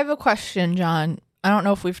 Now, I have a question, John. I don't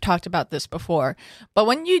know if we've talked about this before, but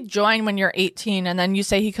when you join when you're 18 and then you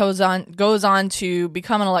say he goes on to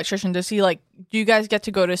become an electrician, do you guys get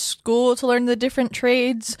to go to school to learn the different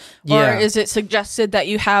trades? Yeah. Or is it suggested that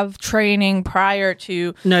you have training prior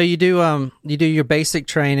to? No, you do your basic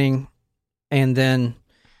training, and then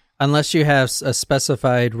unless you have a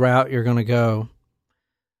specified route you're going to go,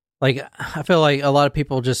 like I feel like a lot of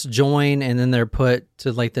people just join and then they're put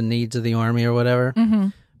to like the needs of the Army or whatever. Mm-hmm.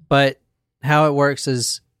 But how it works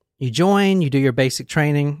is you join, you do your basic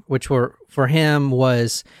training, which for him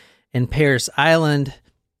was in Parris Island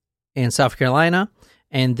in South Carolina.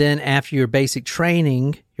 And then after your basic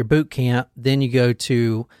training, your boot camp, then you go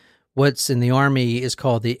to what's in the Army is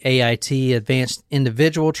called the AIT, Advanced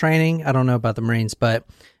Individual Training. I don't know about the Marines, but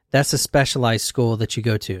that's a specialized school that you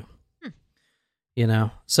go to.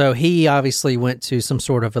 So he obviously went to some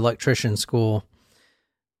sort of electrician school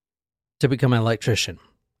to become an electrician.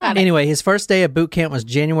 Anyway, his first day of boot camp was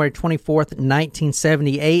January 24th,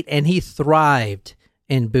 1978, and he thrived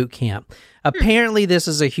in boot camp. Apparently, this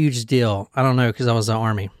is a huge deal. I don't know because I was in the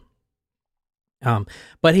Army.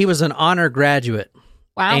 But he was an honor graduate.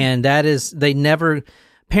 Wow. And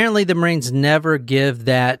apparently the Marines never give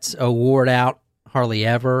that award out, hardly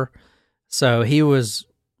ever. So he was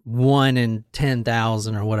 1 in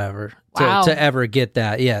 10,000 or whatever Wow. to ever get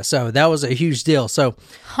that. Yeah, so that was a huge deal. So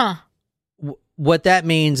what that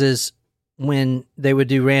means is when they would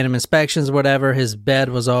do random inspections or whatever, his bed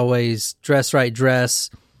was always dress right dress,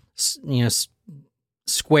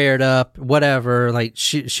 squared up, whatever, like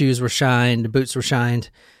shoes were shined, boots were shined,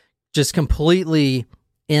 just completely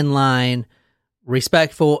in line,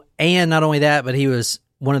 respectful. And not only that, but he was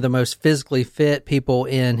one of the most physically fit people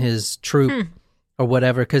in his troop or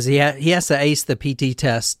whatever, because he has to ace the PT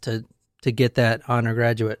test to get that honor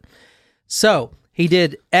graduate. So he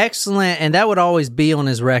did excellent, and that would always be on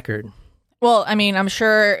his record. Well, I mean, I'm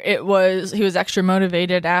sure he was extra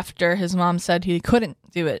motivated after his mom said he couldn't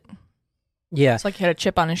do it. Yeah. It's like he had a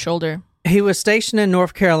chip on his shoulder. He was stationed in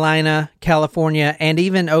North Carolina, California, and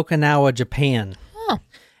even Okinawa, Japan. Oh.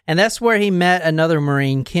 And that's where he met another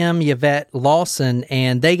Marine, Kim Yvette Lawson,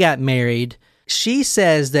 and they got married. She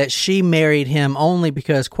says that she married him only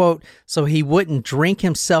because, quote, so he wouldn't drink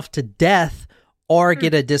himself to death or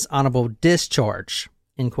get a dishonorable discharge,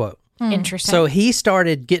 end quote. Interesting. So he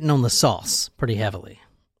started getting on the sauce pretty heavily.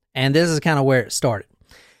 And this is kind of where it started.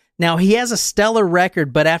 Now, he has a stellar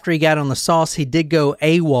record, but after he got on the sauce, he did go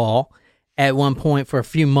AWOL at one point for a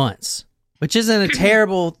few months, which isn't a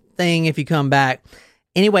terrible thing if you come back.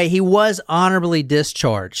 Anyway, he was honorably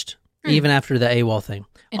discharged even after the AWOL thing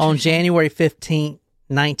on January 15,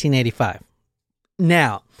 1985.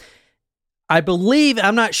 Now, I believe,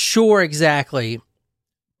 I'm not sure exactly,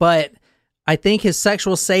 but I think his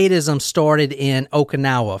sexual sadism started in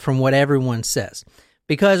Okinawa, from what everyone says.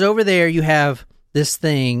 Because over there you have this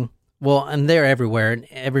thing, well, and they're everywhere, in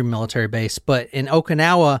every military base, but in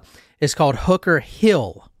Okinawa, it's called Hooker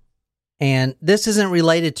Hill. And this isn't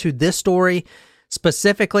related to this story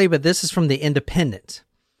specifically, but this is from the Independent.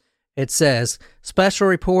 It says, special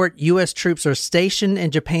report, U.S. troops are stationed in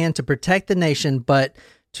Japan to protect the nation, but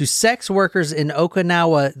to sex workers in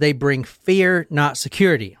Okinawa, they bring fear, not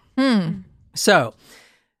security. So,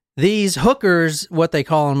 these hookers, what they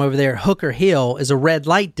call them over there, Hooker Hill, is a red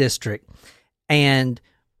light district. And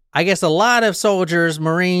I guess a lot of soldiers,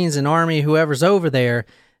 Marines and Army, whoever's over there,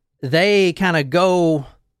 they kind of go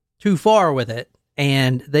too far with it.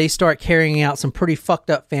 And they start carrying out some pretty fucked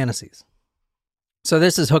up fantasies. So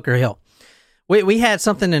this is Hooker Hill. We had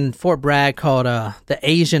something in Fort Bragg called the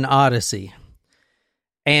Asian Odyssey.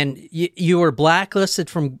 And you were blacklisted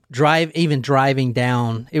from driving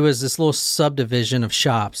down. It was this little subdivision of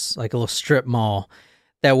shops, like a little strip mall,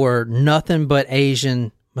 that were nothing but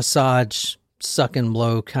Asian massage, suck and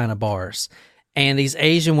blow kind of bars. And these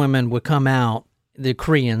Asian women would come out, the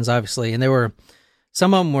Koreans, obviously, and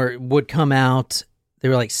some of them would come out, they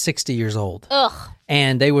were like 60 years old. Ugh.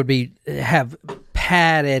 And they would have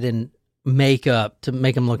padded and makeup to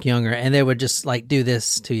make them look younger. And they would just like do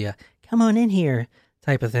this to you. Come on in here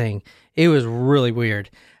type of thing. It was really weird.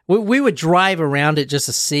 We would drive around it just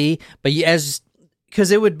to see, but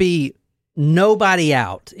because it would be nobody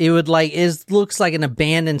out. It looks like an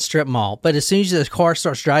abandoned strip mall. But as soon as the car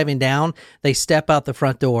starts driving down, they step out the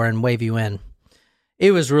front door and wave you in. It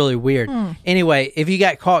was really weird. Anyway, if you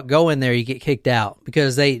got caught going there, you get kicked out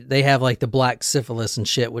because they have like the black syphilis and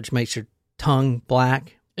shit, which makes your tongue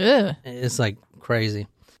black. Ugh. It's like crazy.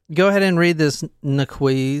 Go ahead and read this,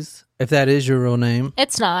 Naquiz, if that is your real name.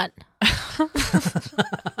 It's not.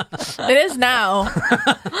 It is now.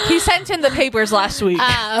 He sent in the papers last week.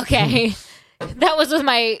 Okay. That was with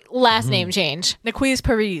my last name change. Naquiz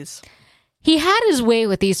Paris. He had his way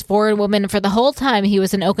with these foreign women for the whole time he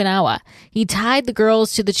was in Okinawa. He tied the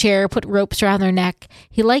girls to the chair, put ropes around their neck.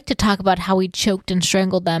 He liked to talk about how he choked and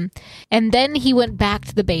strangled them. And then he went back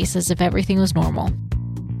to the base as if everything was normal.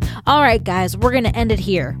 All right, guys, we're going to end it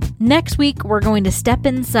here. Next week, we're going to step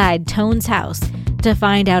inside Tone's house to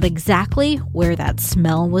find out exactly where that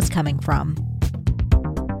smell was coming from.